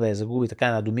 не искам да я загуби, така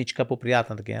една думичка,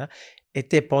 по-приятна, така.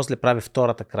 Те после прави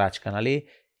втората крачка, нали,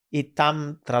 и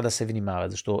там трябва да се внимава,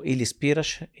 защо или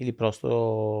спираш, или просто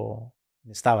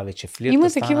не става вече флирта. Има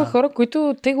такива хора,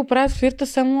 които те го правят флирта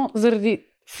само заради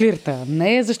флирта,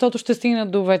 не защото ще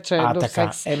стигнат до вече, до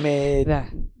така, секс.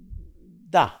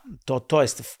 Да, т.е.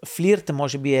 флирта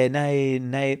може би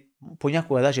е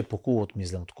понякога даже по-хубаво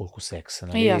мислям, отколко секс.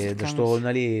 Нали? Защо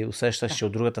нали, усещаш, че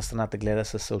от другата страна те гледа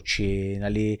с очи,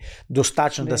 нали,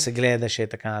 достатъчно да се гледаш и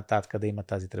така нататък, да има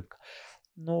тази тръпка.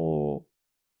 Но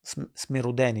сме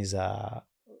родени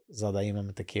за да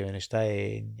имаме такива неща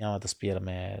и няма да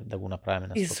спираме да го направим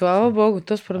на 100%. И слава Богу,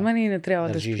 то според мен и не трябва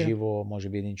да спира. Държи живо, може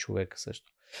би един човек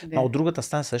също. А от другата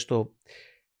страна също,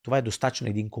 това е достатъчно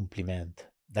един комплимент.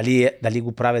 Дали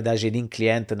го прави даже един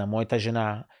клиент на моята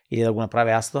жена или да го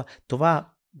направя аз това,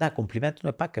 да, комплиментно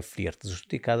е пак е флирт, защото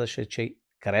ти казваше, че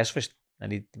харесваш,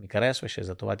 нали, ми харесваше,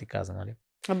 за това ти каза, нали.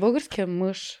 А българският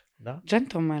мъж,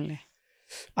 джентълмен ли?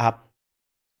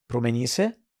 Промени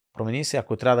се,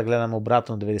 ако трябва да гледам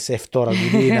обратно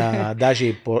 92 година,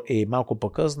 даже и малко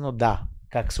по-късно, да,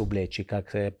 как се облечи,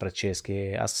 как се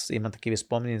прически. Аз имам такива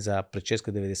спомени за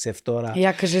прическа 92.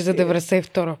 Я кажи за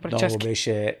 92 прически. Много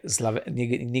беше,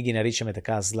 ние ги наричаме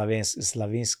така славянски,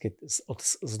 слави.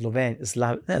 Славянски,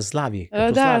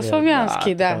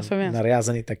 славянски.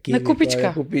 Нарязани такива. На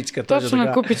купичка. Точно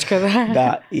на купичка, да.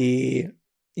 Да,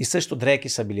 и също дрехи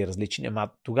са били различни.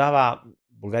 Тогава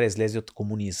България излезе от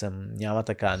комунизъм, няма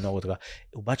така много така.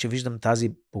 Обаче виждам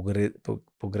тази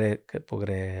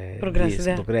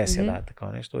прогресия,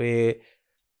 такова нещо. И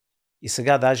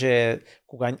сега даже,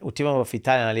 кога отивам в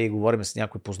Италия, нали, говорим с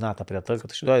някой позната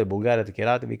приятелката, ще дойде в България, таки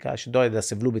работи, вика, ще дойде да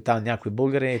се влюби там някой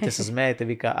българин и те се смеете,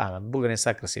 вика, българин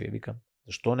са красиви, викам,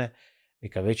 защо не?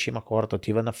 Вика, вече има хората,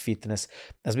 отива на фитнес.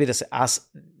 Разбира се,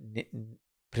 аз,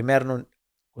 примерно,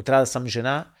 ако трябва да съм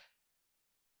жена,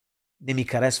 не ми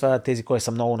харесва тези, които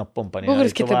са много напъмпани.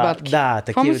 Българските батки. Да,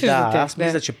 такива, аз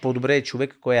мисля, че по-добре е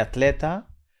човек, кой е атлета,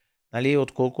 нали,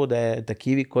 отколко да е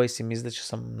такиви, koji си мисля, че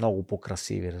са много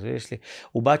по-красиви. Разбираш ли?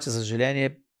 Обаче, за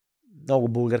съжаление, много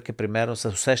българки, примерно, се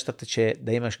усещате, че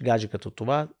да имаш гадже като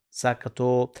това, са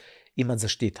като имат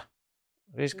защита.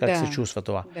 Виж как се чувства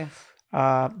това. Да.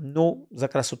 Но за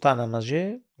красота на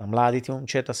мъже, на младите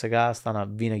момчета сега стана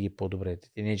винаги по-добре.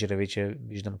 Тинейджери вече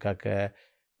виждам как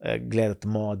гледат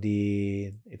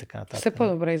моди и така нататък. Все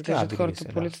по-добре изглеждат хората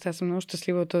по улицата. Аз съм много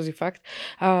щастлива от този факт.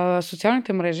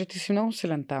 Социалните мрежи, ти си много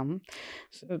силен там.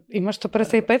 Имаш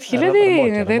 155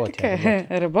 хиляди.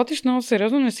 Работиш много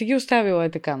сериозно, не си ги оставила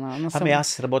така на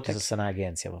аз работя с една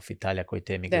агенция в Италия,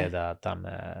 който ми гледа там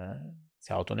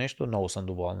цялото нещо. Много съм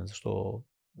доволен, защото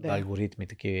алгоритми,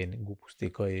 такива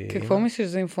глупости. Какво мислиш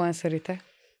за инфлуенсърите?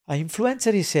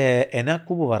 Инфлуенсъри се една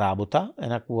хубава работа,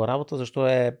 защото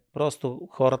е просто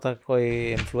хората,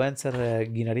 кои инфлуенсър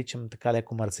ги наричам така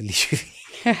леко мързеливи.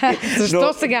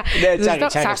 Защо сега?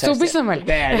 Сега ще обичаме ли?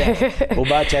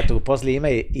 Обаче, ето, после има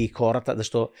и хората,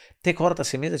 защото те хората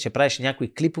се мислят, че правиш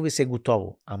някои клипове, се е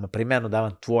готово. Ама примерно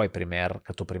давам твой пример,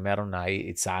 като примерно на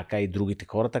Ицака и другите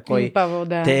хората, кои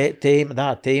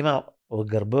те има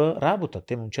от гърба работа.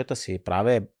 Те момчета си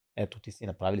правят, ето ти си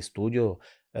направили студио,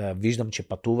 виждам, че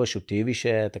пътуваш, отивиш,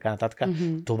 така нататък.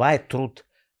 Mm-hmm. Това е труд.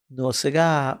 Но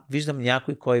сега виждам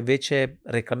някой, кой вече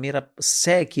рекламира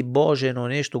всеки божено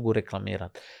нещо го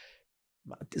рекламират.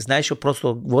 Знаеш,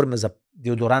 просто говорим за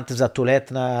деодоранти, за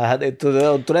туалетна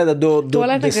до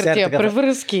туалетна десерт. Хартия,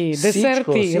 превръзки,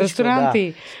 десерти,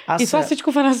 ресторанти. Да. И това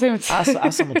всичко в една седмица.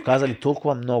 Аз съм отказали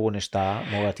толкова много неща,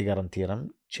 мога да ти гарантирам,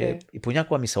 че и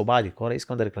понякога ми се обади хора,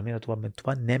 искам да рекламирам това.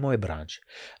 Това не е мой бранш.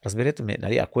 Разберете ме,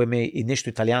 нали, ако е и нещо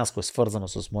италианско е свързано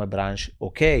с мой бранш,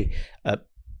 окей,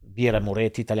 бира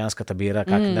Морети, италианската бира,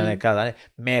 как да не кажа,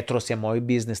 метро си е мой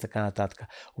бизнес, така нататък.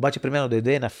 Обаче, примерно, да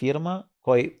иде на фирма,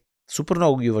 кой супер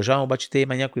много ги уважавам, обаче те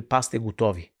има някои пасти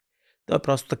готови. Това е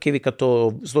просто такива,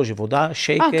 като сложи вода,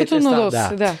 шейка. Като нудос,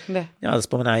 да. Няма да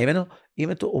спомена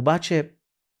името, обаче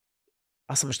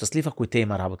аз съм щастлив, ако и те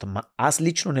има работа. Аз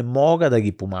лично не мога да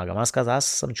ги помагам. Аз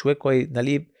съм човек, който,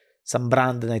 нали, съм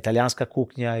бранд на италианска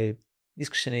кухня и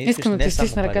искаш не искаш. Искам да ти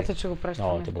стисна ръката, че го правиш.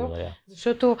 Много те благодаря.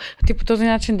 Защото ти по този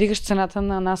начин дигаш цената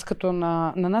на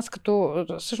нас като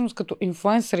всъщност като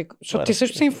инфлуенсъри, защото ти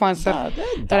също си инфлуенсър.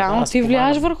 Реално ти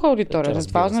влияеш върху аудитория.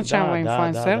 Това означава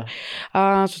инфлуенсър.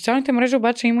 Социалните мрежи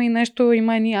обаче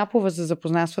има едни апове за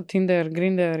запознанства, Tinder,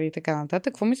 Grindr и така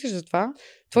нататък. Какво мислиш за това?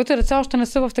 Твоите деца още не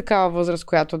са в такава възраст,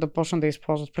 която да почнат да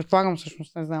използват. Предполагам,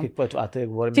 всъщност, не знам. Какво е това? Те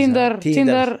говорим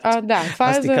Tinder. Да, това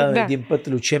аз ти казвам, един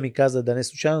път Люче ми каза да не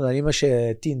случайно да имаше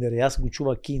Tinder и аз го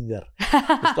чува Kinder.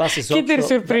 Kinder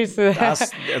сюрприз.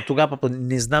 Аз тогава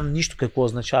не знам нищо какво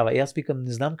означава. И аз викам,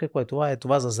 не знам какво е това. Е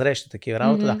това за зреща, такива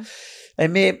работа.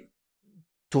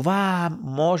 Това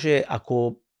може,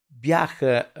 ако бях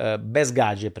без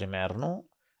гадже, примерно,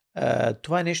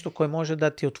 това е нещо, което може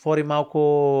да ти отвори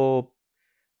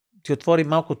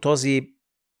малко този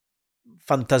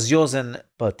фантазиозен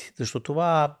път. Защото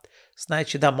това знае,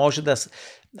 че може да...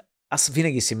 Аз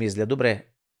винаги си мисля, добре,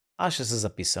 аз ще се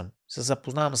записам. Се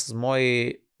запознавам с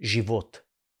мой живот.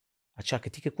 А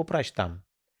чакай, ти какво правиш там?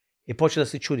 И почва да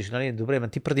се чудиш, нали, добре, ма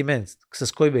ти преди мен,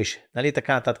 с кой беше, нали,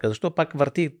 така нататък. Защо пак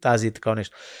върти тази такова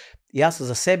нещо? И аз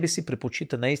за себе си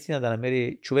предпочита наистина да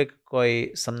намери човек,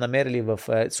 кой съм намерили в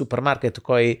супермаркета,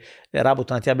 кой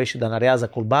работа на тя беше да наряза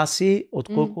колбаси,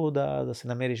 отколко да се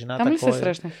намери жената. Там ли се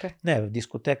срещнахте? Не, в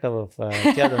дискотека,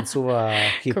 тя танцува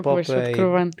хип-хоп. Как беше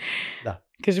откровен. Да.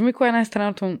 Кажи ми, кое е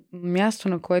най-странното място,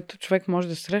 на което човек може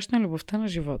да срещне любовта на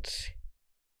живота си?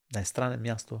 Най-странно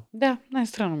място? Да,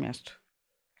 най-странно място.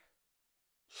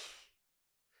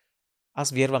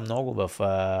 Аз вярвам много в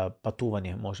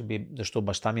пътуване, може би, защото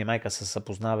баща ми и майка са се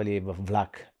познавали в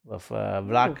влак. В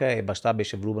влака и баща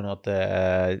беше влюбен от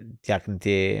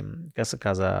тяхните, как се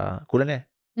каза, колене.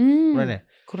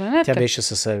 Коленете. Тя беше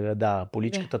с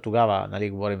поличката тогава, нали,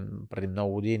 говорим преди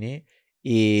много години.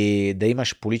 И да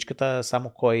имаш поличката,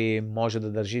 само кой може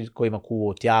да държи, кой има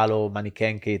хубаво тяло,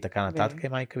 манекенка и така нататък. И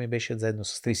майка ми беше заедно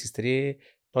с 3 сестри,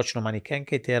 точно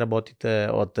манекенка, и те работят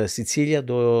от Сицилия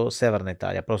до Северна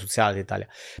Италия, просто цялата Италия.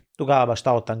 Тогава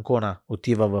баща от Анкона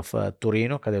отива в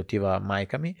Торино, къде отива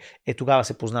майка ми, и тогава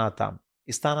се познава там.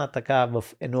 И стана така в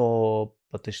едно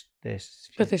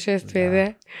пътешествие,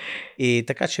 да. И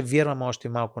така, че вярвам още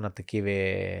малко на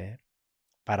такива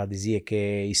парадизийски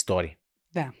истории.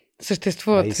 Да.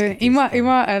 Съществуват.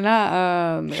 Има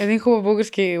един хубав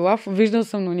български лав, виждал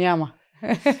съм, но няма.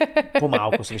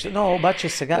 По-малко се вижда. Но обаче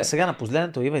сега на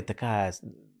последното Ива и така е.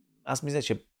 Аз мисля,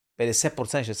 че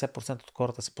 50-60% от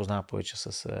хората се познават повече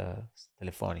с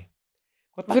телефони.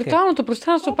 Виртуалното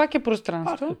пространство пак е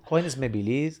пространство. Кой не сме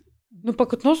били? Но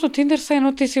пък относно Tinder, все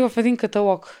едно ти си в един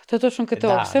каталог. Те точно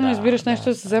каталог. Все едно избираш нещо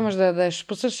да се вземаш да ядеш.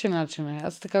 По същия начин.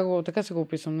 Аз така се го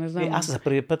описвам. Не знам. Аз за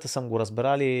първи път съм го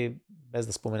разбрали, без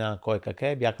да споменавам кой как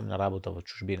е. Бяхам на работа в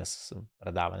чужбина с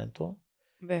предаването.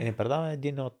 И не предава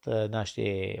един от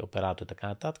нашите оператори, така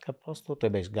нататък. Просто той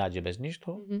беше гадже без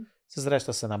нищо. Се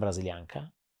среща с една бразилянка.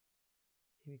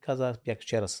 И ми каза, аз бях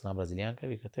вчера с една бразилянка.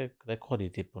 Викате, къде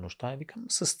ходите по нощта? И викам,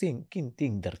 с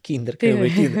Киндър.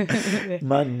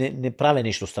 Ма не прави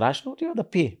нищо страшно, отива да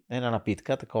пие. Една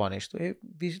напитка, такова нещо.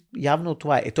 Явно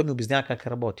това е. Той ми обяснява как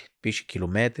работи. Пише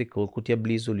километри, колко ти е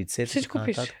близо лицето. Всичко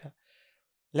пише.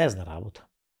 Лезна работа.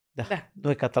 Да,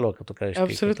 но е каталог, като кажеш.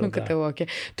 Абсолютно каталог е.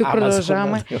 Тук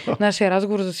продължаваме нашия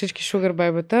разговор за всички Sugar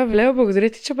Babe-та. Лео, благодаря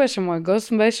ти, че беше мой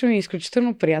гост. Беше ми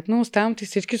изключително приятно. Оставям ти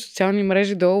всички социални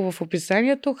мрежи долу в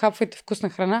описанието. Хапвайте вкусна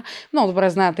храна. Много добре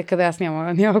знаете къде, аз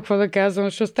няма какво да казвам.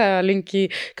 Ще оставя линки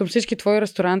към всички твои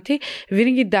ресторанти.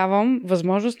 Винаги давам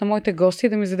възможност на моите гости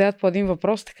да ми зададат по един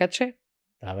въпрос, така че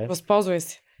възползвай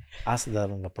се. Аз да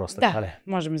давам въпрос, така ли?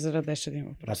 Може да ми зададеш един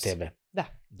въпрос. На тебе? Да.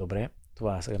 Добре.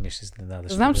 Това сега ми ще се да.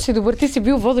 Знам, че си добър, ти си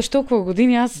бил водещ толкова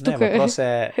години, аз тук... въпрос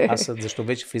е, защо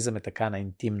вече влизаме така на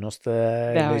интимност,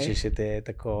 вече ще те е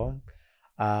такова.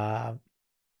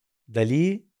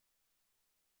 Дали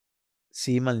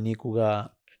си имал никога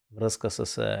връзка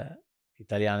с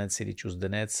италианец или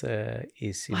чужденец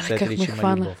и си усетили, че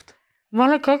има любовта?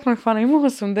 Моля, как ме хвана? Имала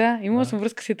съм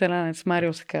връзка с италянец.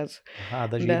 Марио се казва.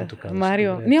 Даже името казваш.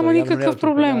 Марио. Няма никакъв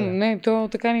проблем. Не, то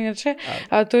така ни иначе.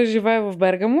 Той живее в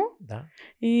Бергамо. Да.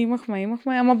 И имахме.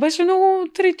 Ама беше много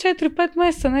 3-4-5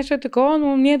 месеца. Нещо е такова,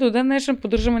 но ние до ден днешен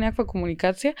поддържаме някаква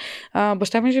комуникация.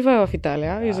 Баща ми живее в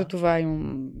Италия и затова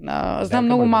имам... знам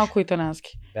много малко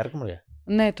италиански. Бергамо ли?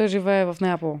 Не, той живее в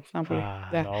Неапол.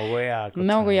 Много яко.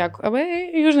 Много яко.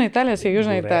 Южна Италия си е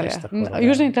Южна Италия.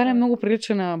 Южна Италия много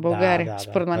прилича на България,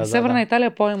 според мен. Северна Италия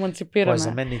е по-еманципирана.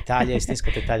 За мен Италия,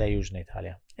 истинската Италия е Южна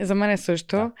Италия. За мен е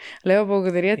също. Лео,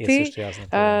 благодаря ти. Също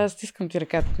стискам ти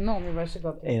ръката. Много ми беше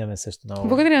готино. И на мен също много.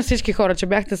 Благодаря на всички хора, че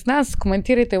бяхте с нас.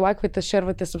 Коментирайте, лайквайте,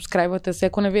 шервайте, сабскрайбвайте се.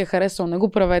 Ако не ви е харесало, не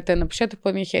го правете. Напишете по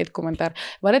един хейт коментар.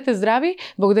 Бъдете здрави.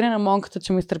 Благодаря на Монката,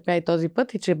 че ми изтърпя и този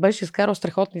път и че беше изкарал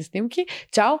страхотни снимки.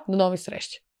 Чао, до нови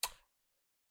срещи!